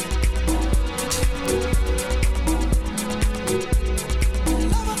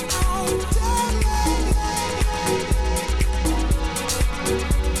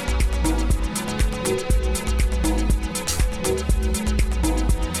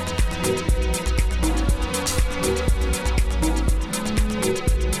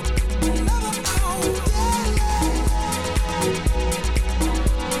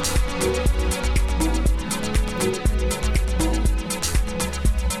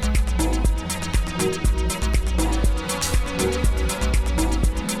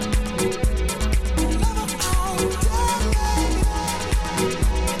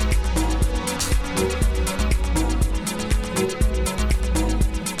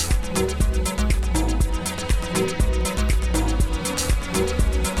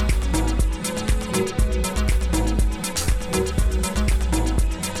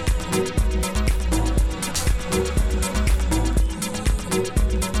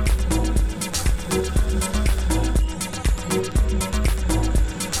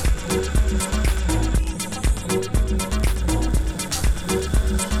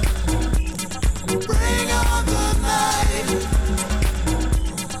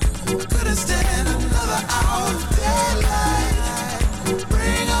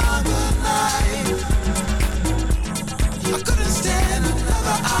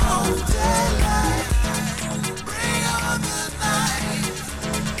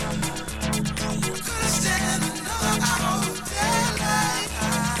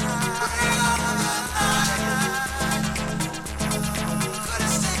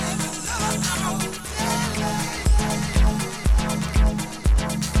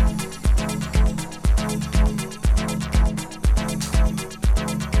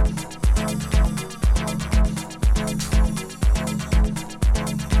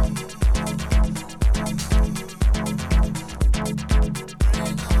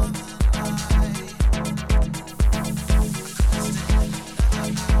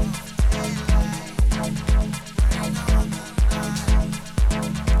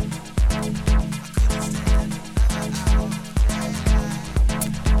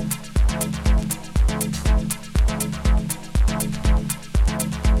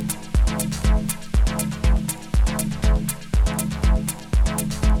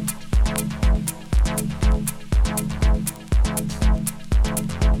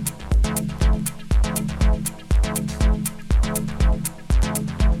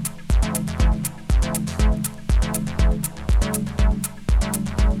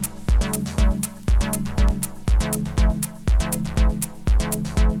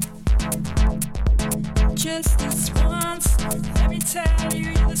just this once. Let me tell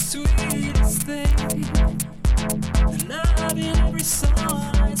you, you're the sweetest thing. The love in every song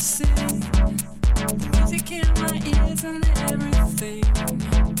I sing, the music in my ears and everything.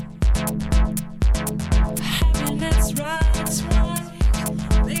 Happiness rides right,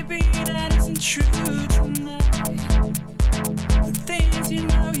 maybe that isn't true tonight. The things you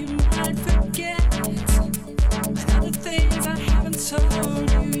know you might forget, and other things I haven't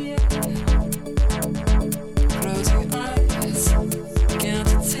told you yet. Close your eyes, count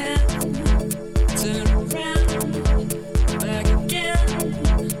to 10, turn around, back again,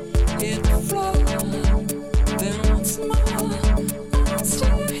 hit the floor, then once more.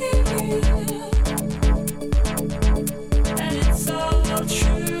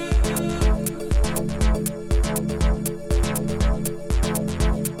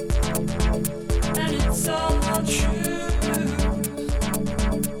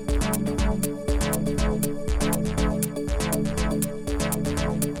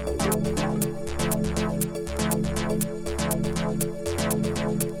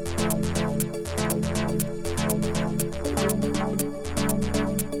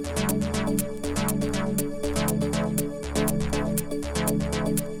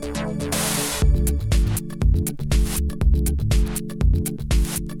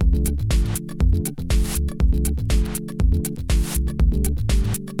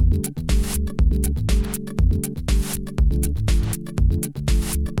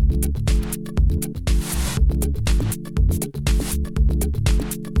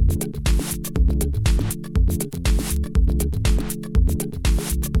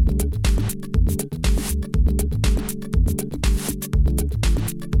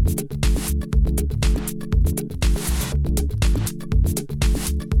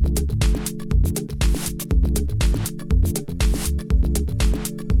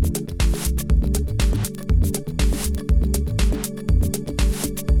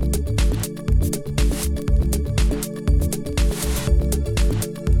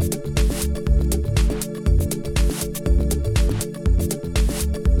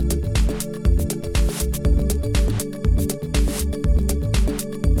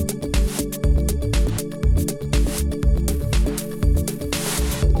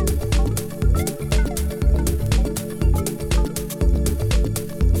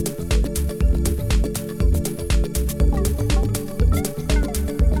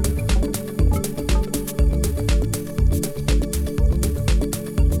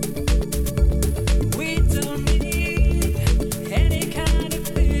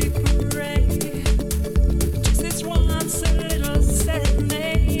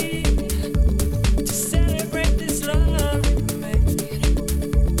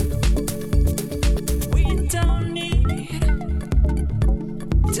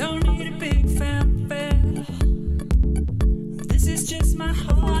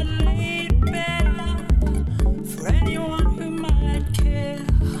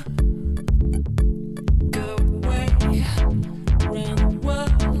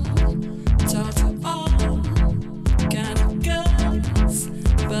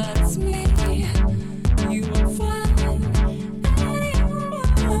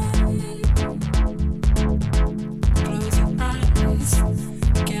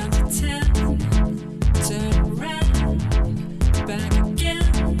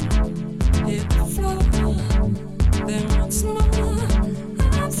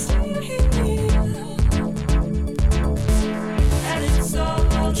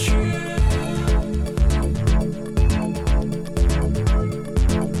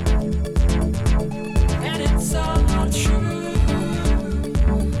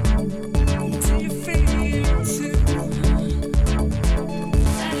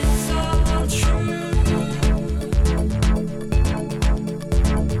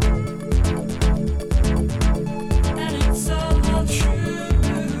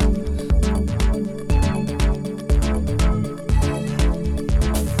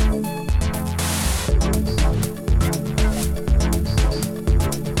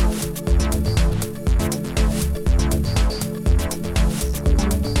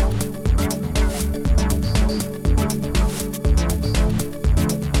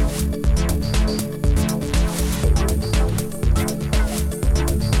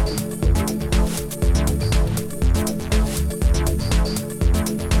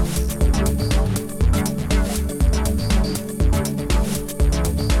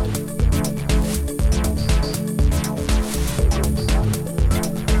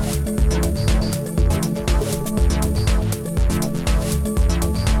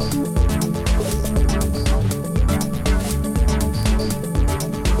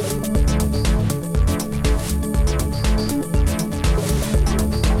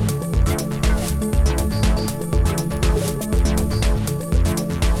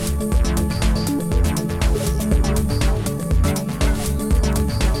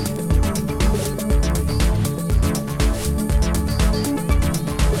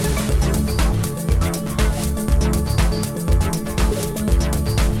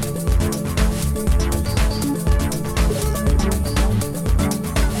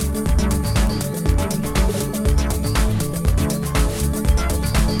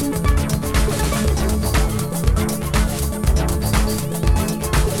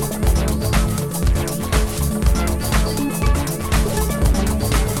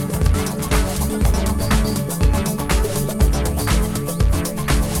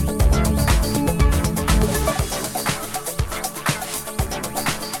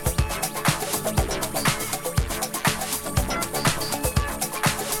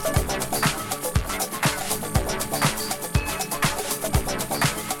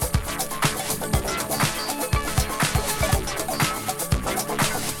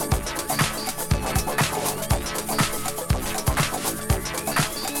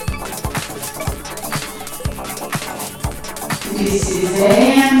 This is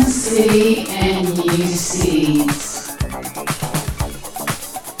AMC and UCs.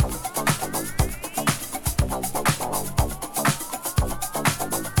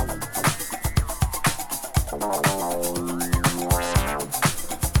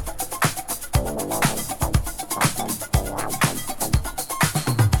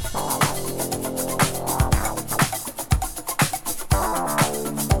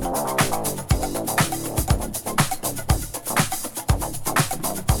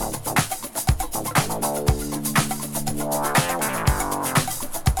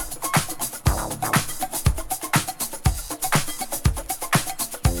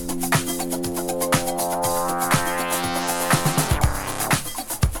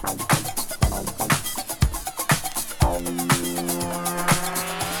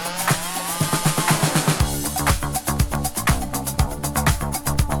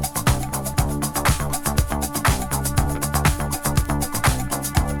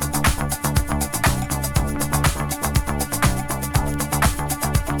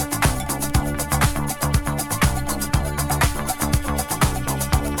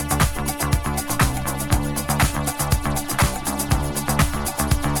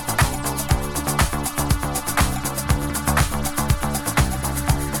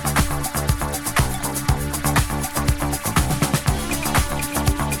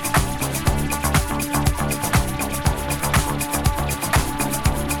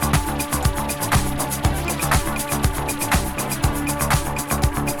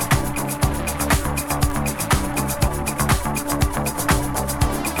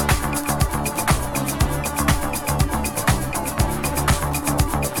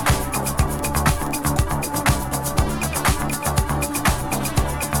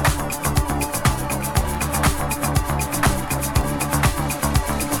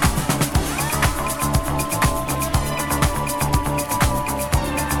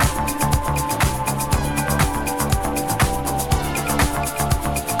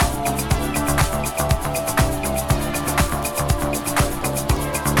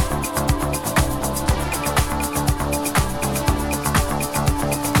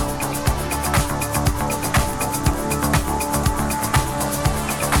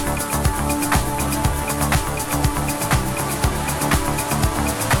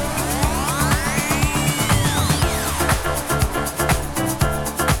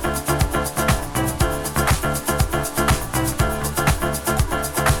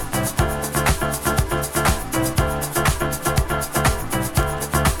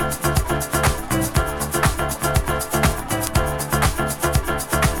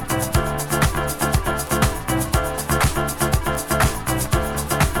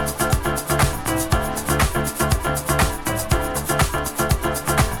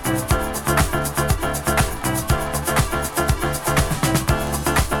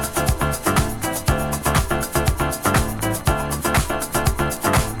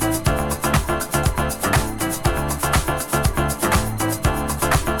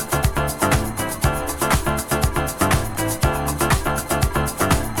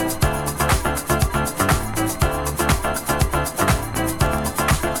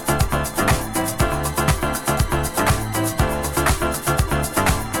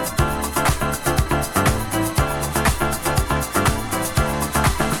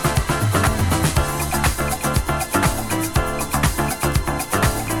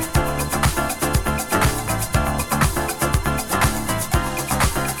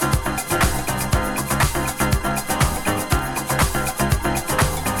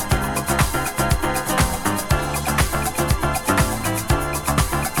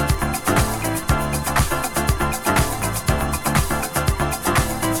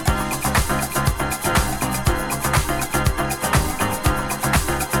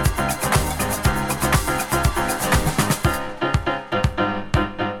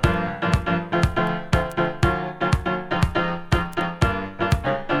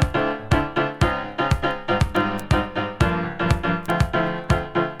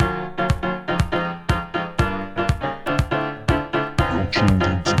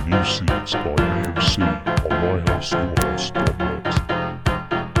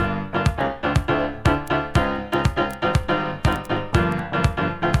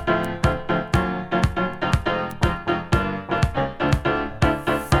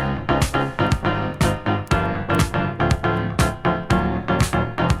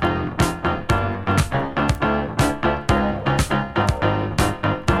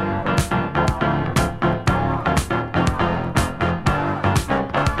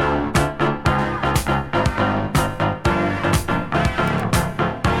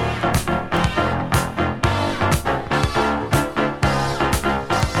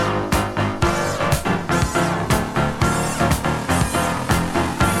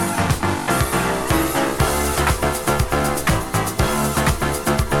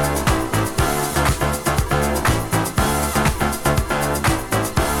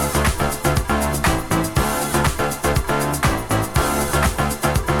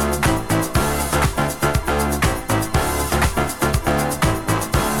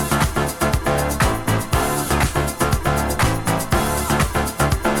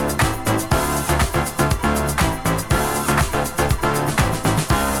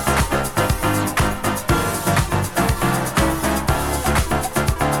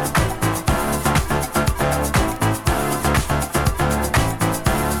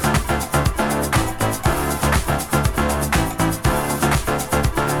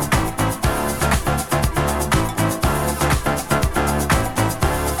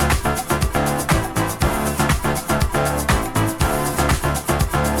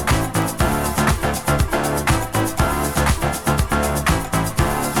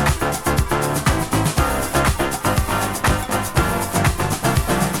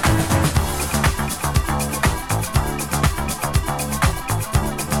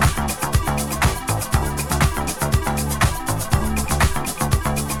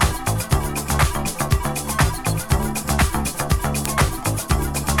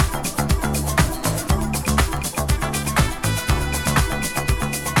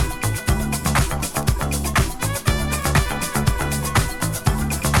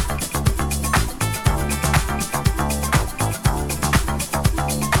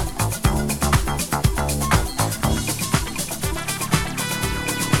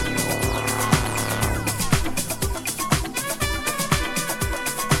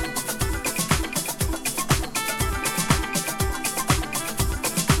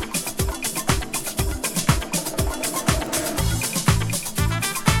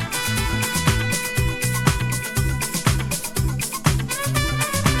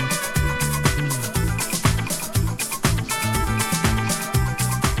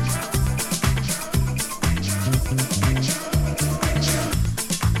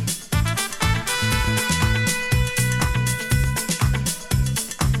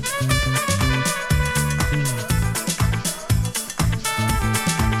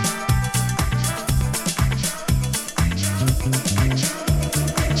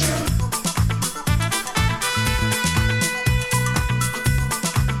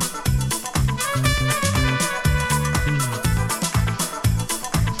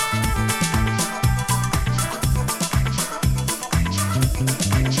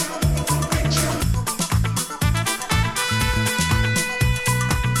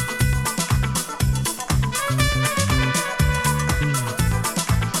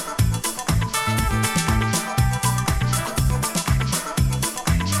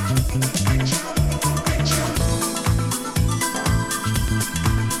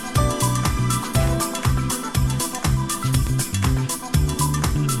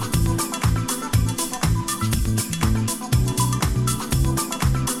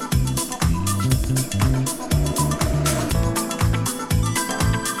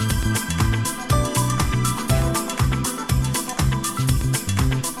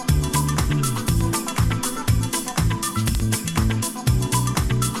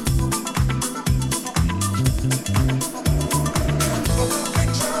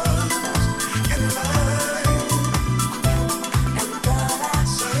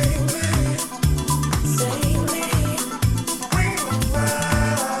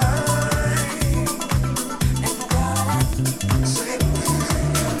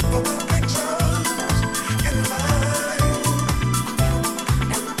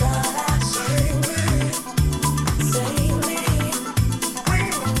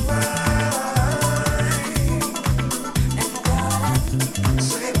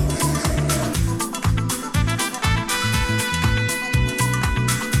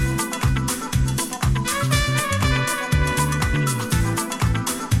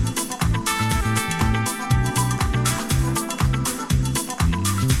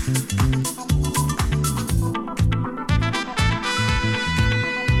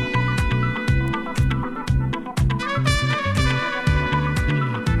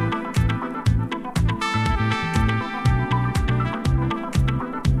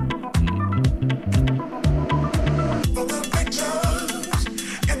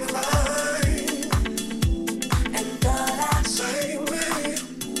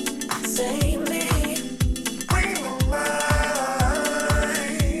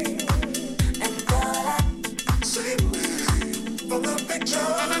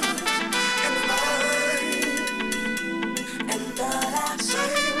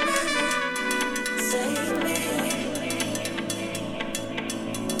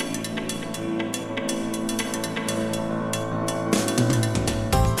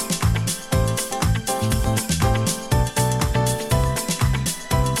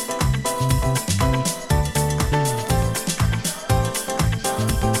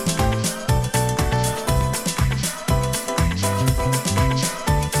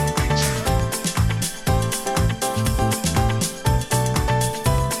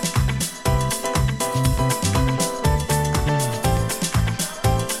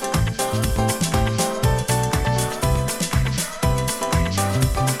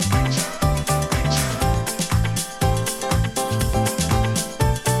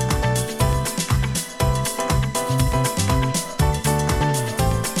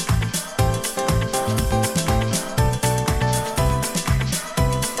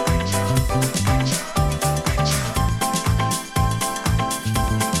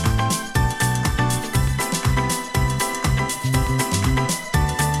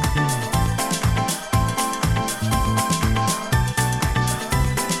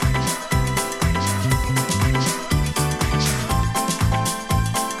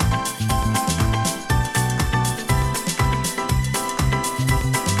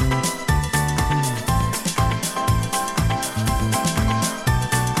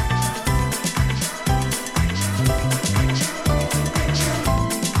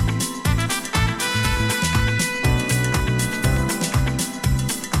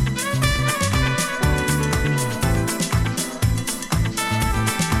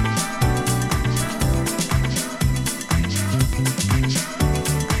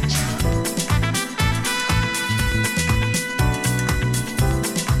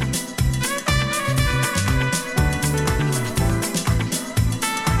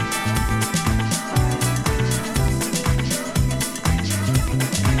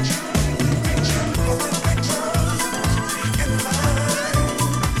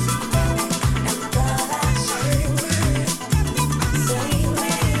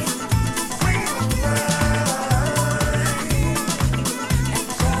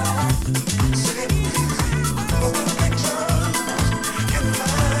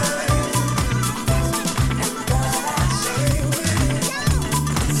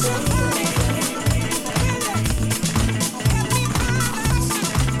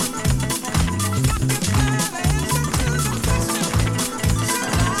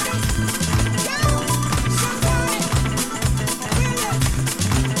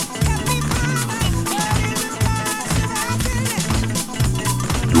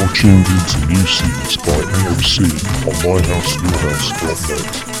 tuned into New Seeds by AMC on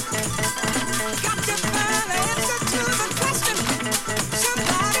myhouseyourhouse.net.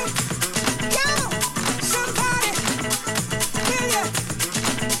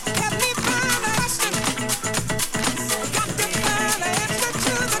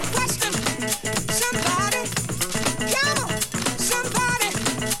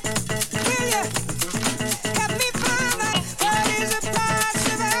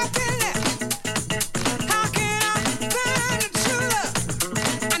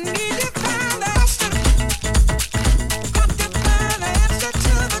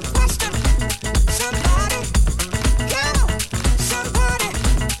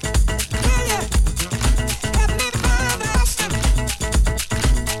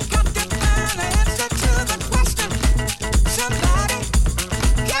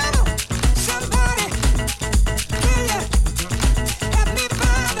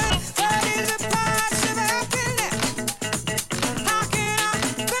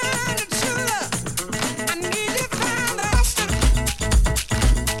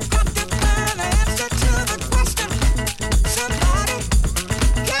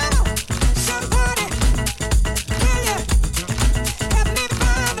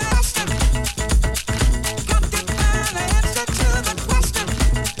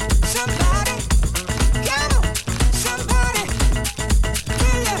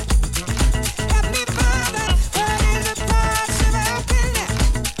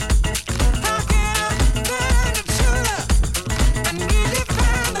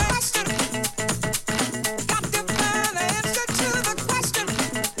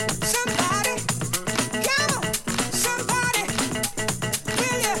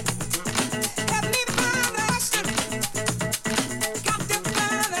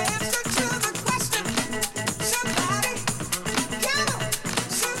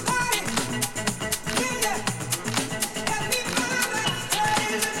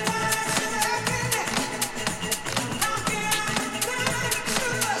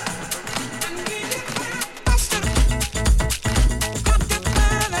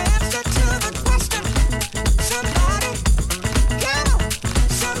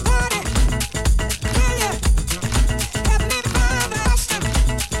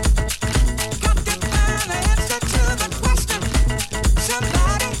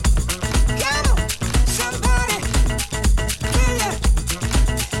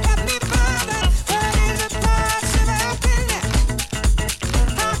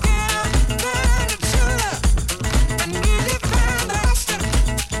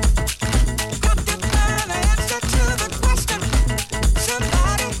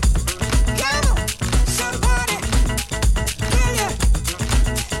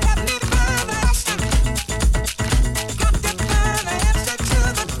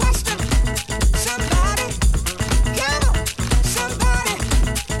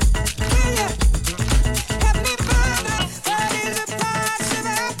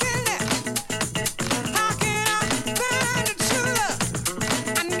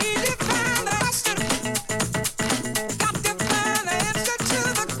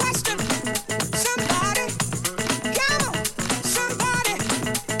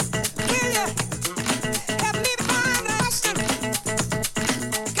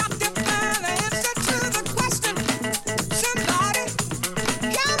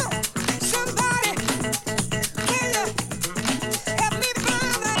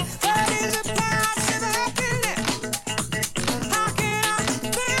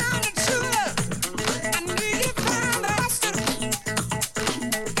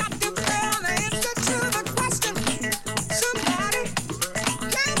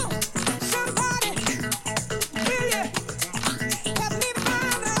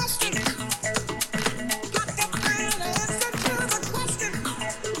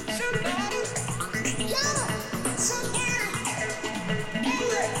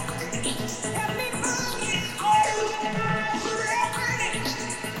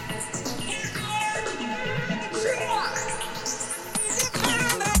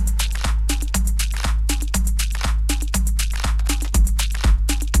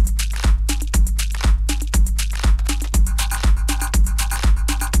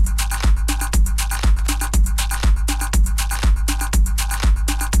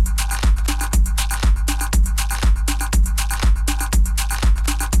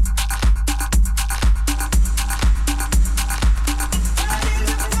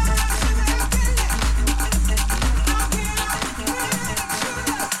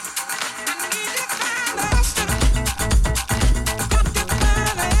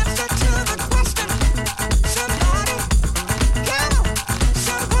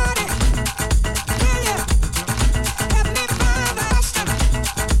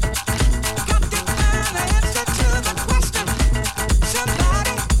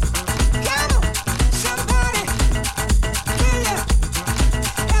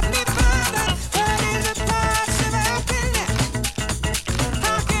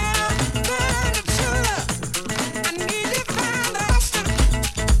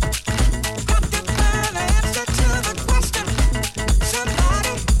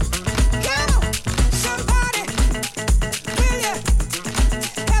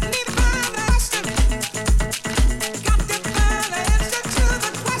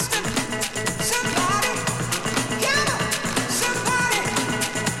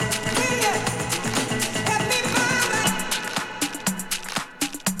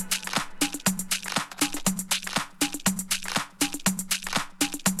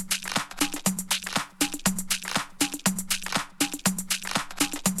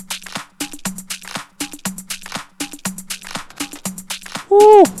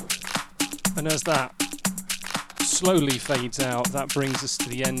 as that slowly fades out, that brings us to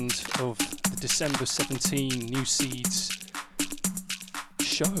the end of the December 17 New Seeds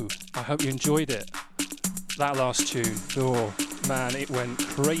show. I hope you enjoyed it. That last tune, oh man, it went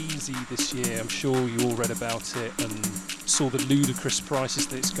crazy this year. I'm sure you all read about it and saw the ludicrous prices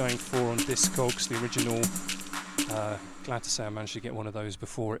that it's going for on Discogs, the original. Glad to say I managed to get one of those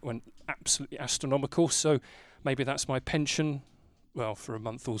before it went absolutely astronomical, so maybe that's my pension, well, for a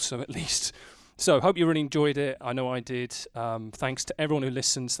month or so at least. So hope you really enjoyed it. I know I did. Thanks to everyone who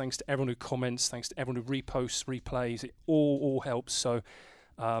listens, thanks to everyone who comments, thanks to everyone who reposts, replays. It all helps. So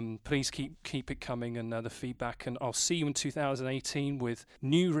please keep it coming and the feedback. And I'll see you in 2018 with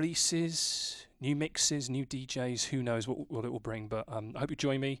new releases, new mixes, new DJs. Who knows what it will bring? But I hope you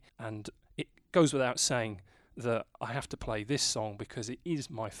join me. And it goes without saying that I have to play this song because it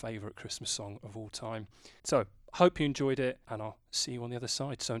is my favourite Christmas song of all time. So hope you enjoyed it, and I'll see you on the other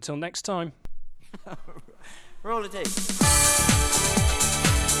side. So until next time. Roll the tape. Spend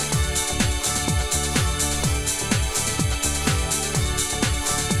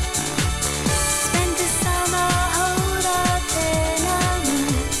the summer holed up in a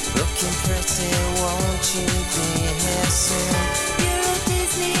room, Looking pretty, won't you be here soon? you're at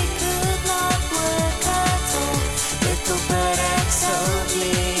Disney, could not work at all. Little bird had told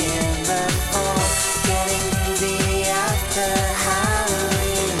me in the fall, getting groovy after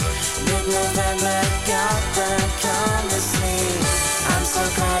Halloween. Mid-November got the come to sleep. I'm so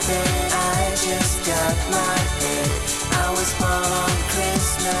glad that I just got my pick. I was born on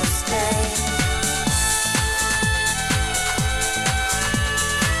Christmas Day.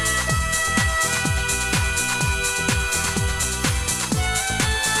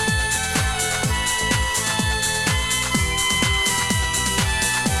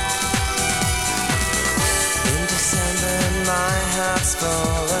 In December, my heart's full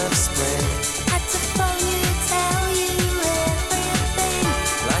of spring. Had to phone you, tell you everything.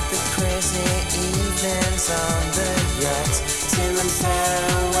 Like the crazy evenings on the yacht. Tim and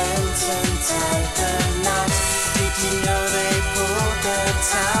Sarah went and tied the knot. Did you know they pulled the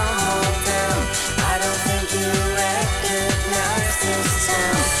town hall down? I don't think you recognize this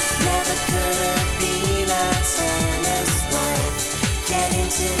town. Never could have been a tennis wife. Get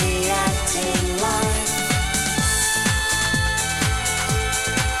into the acting life.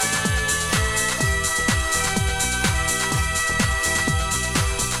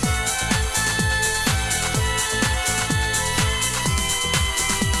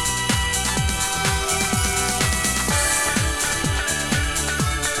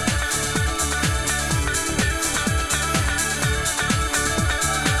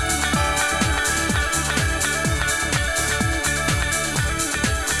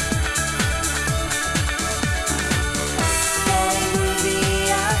 Getting groovy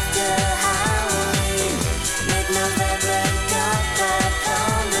after Halloween. Mid-November got that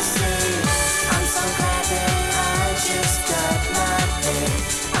come to sleep. I'm so glad that I just got my pick.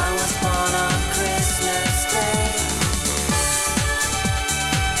 I was born on Christmas Day.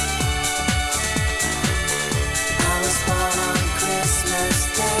 I was born on Christmas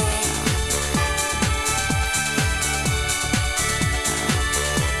Day.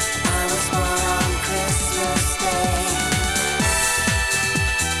 I was born on Christmas Day.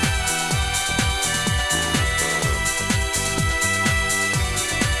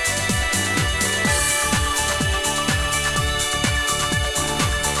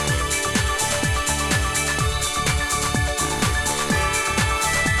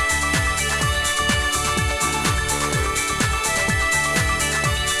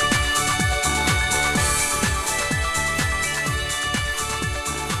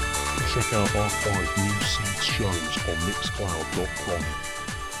 Check out our 5 New Seeds shows on mixcloud.com.